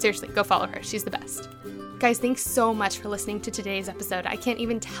friends. Seriously, go follow her. She's the best. Guys, thanks so much for listening to today's episode. I can't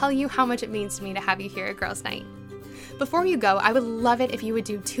even tell you how much it means to me to have you here at Girls Night. Before you go, I would love it if you would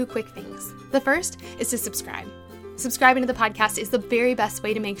do 2 quick things. The first is to subscribe. Subscribing to the podcast is the very best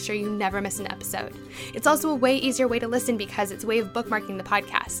way to make sure you never miss an episode. It's also a way easier way to listen because it's a way of bookmarking the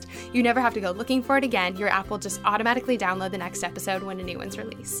podcast. You never have to go looking for it again. Your app will just automatically download the next episode when a new one's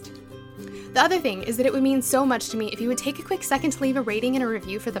released. The other thing is that it would mean so much to me if you would take a quick second to leave a rating and a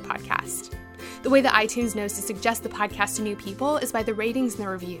review for the podcast. The way that iTunes knows to suggest the podcast to new people is by the ratings and the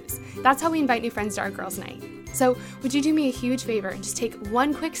reviews. That's how we invite new friends to our Girls Night. So would you do me a huge favor and just take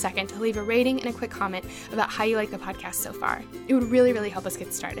one quick second to leave a rating and a quick comment about how you like the podcast so far? It would really, really help us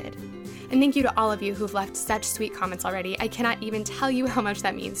get started. And thank you to all of you who've left such sweet comments already. I cannot even tell you how much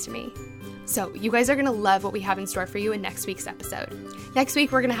that means to me. So you guys are going to love what we have in store for you in next week's episode. Next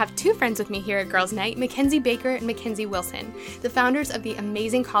week, we're going to have 2 friends with me here at Girls Night, Mackenzie Baker and Mackenzie Wilson, the founders of the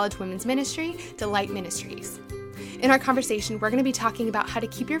amazing college women's ministry, Delight Ministries. In our conversation, we're going to be talking about how to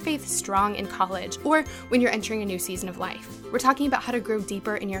keep your faith strong in college or when you're entering a new season of life. We're talking about how to grow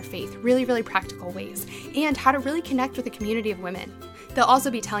deeper in your faith, really, really practical ways, and how to really connect with a community of women. They'll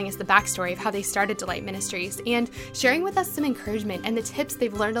also be telling us the backstory of how they started Delight Ministries and sharing with us some encouragement and the tips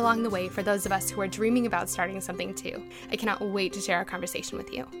they've learned along the way for those of us who are dreaming about starting something too. I cannot wait to share our conversation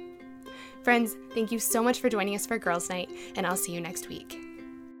with you. Friends, thank you so much for joining us for Girls Night, and I'll see you next week.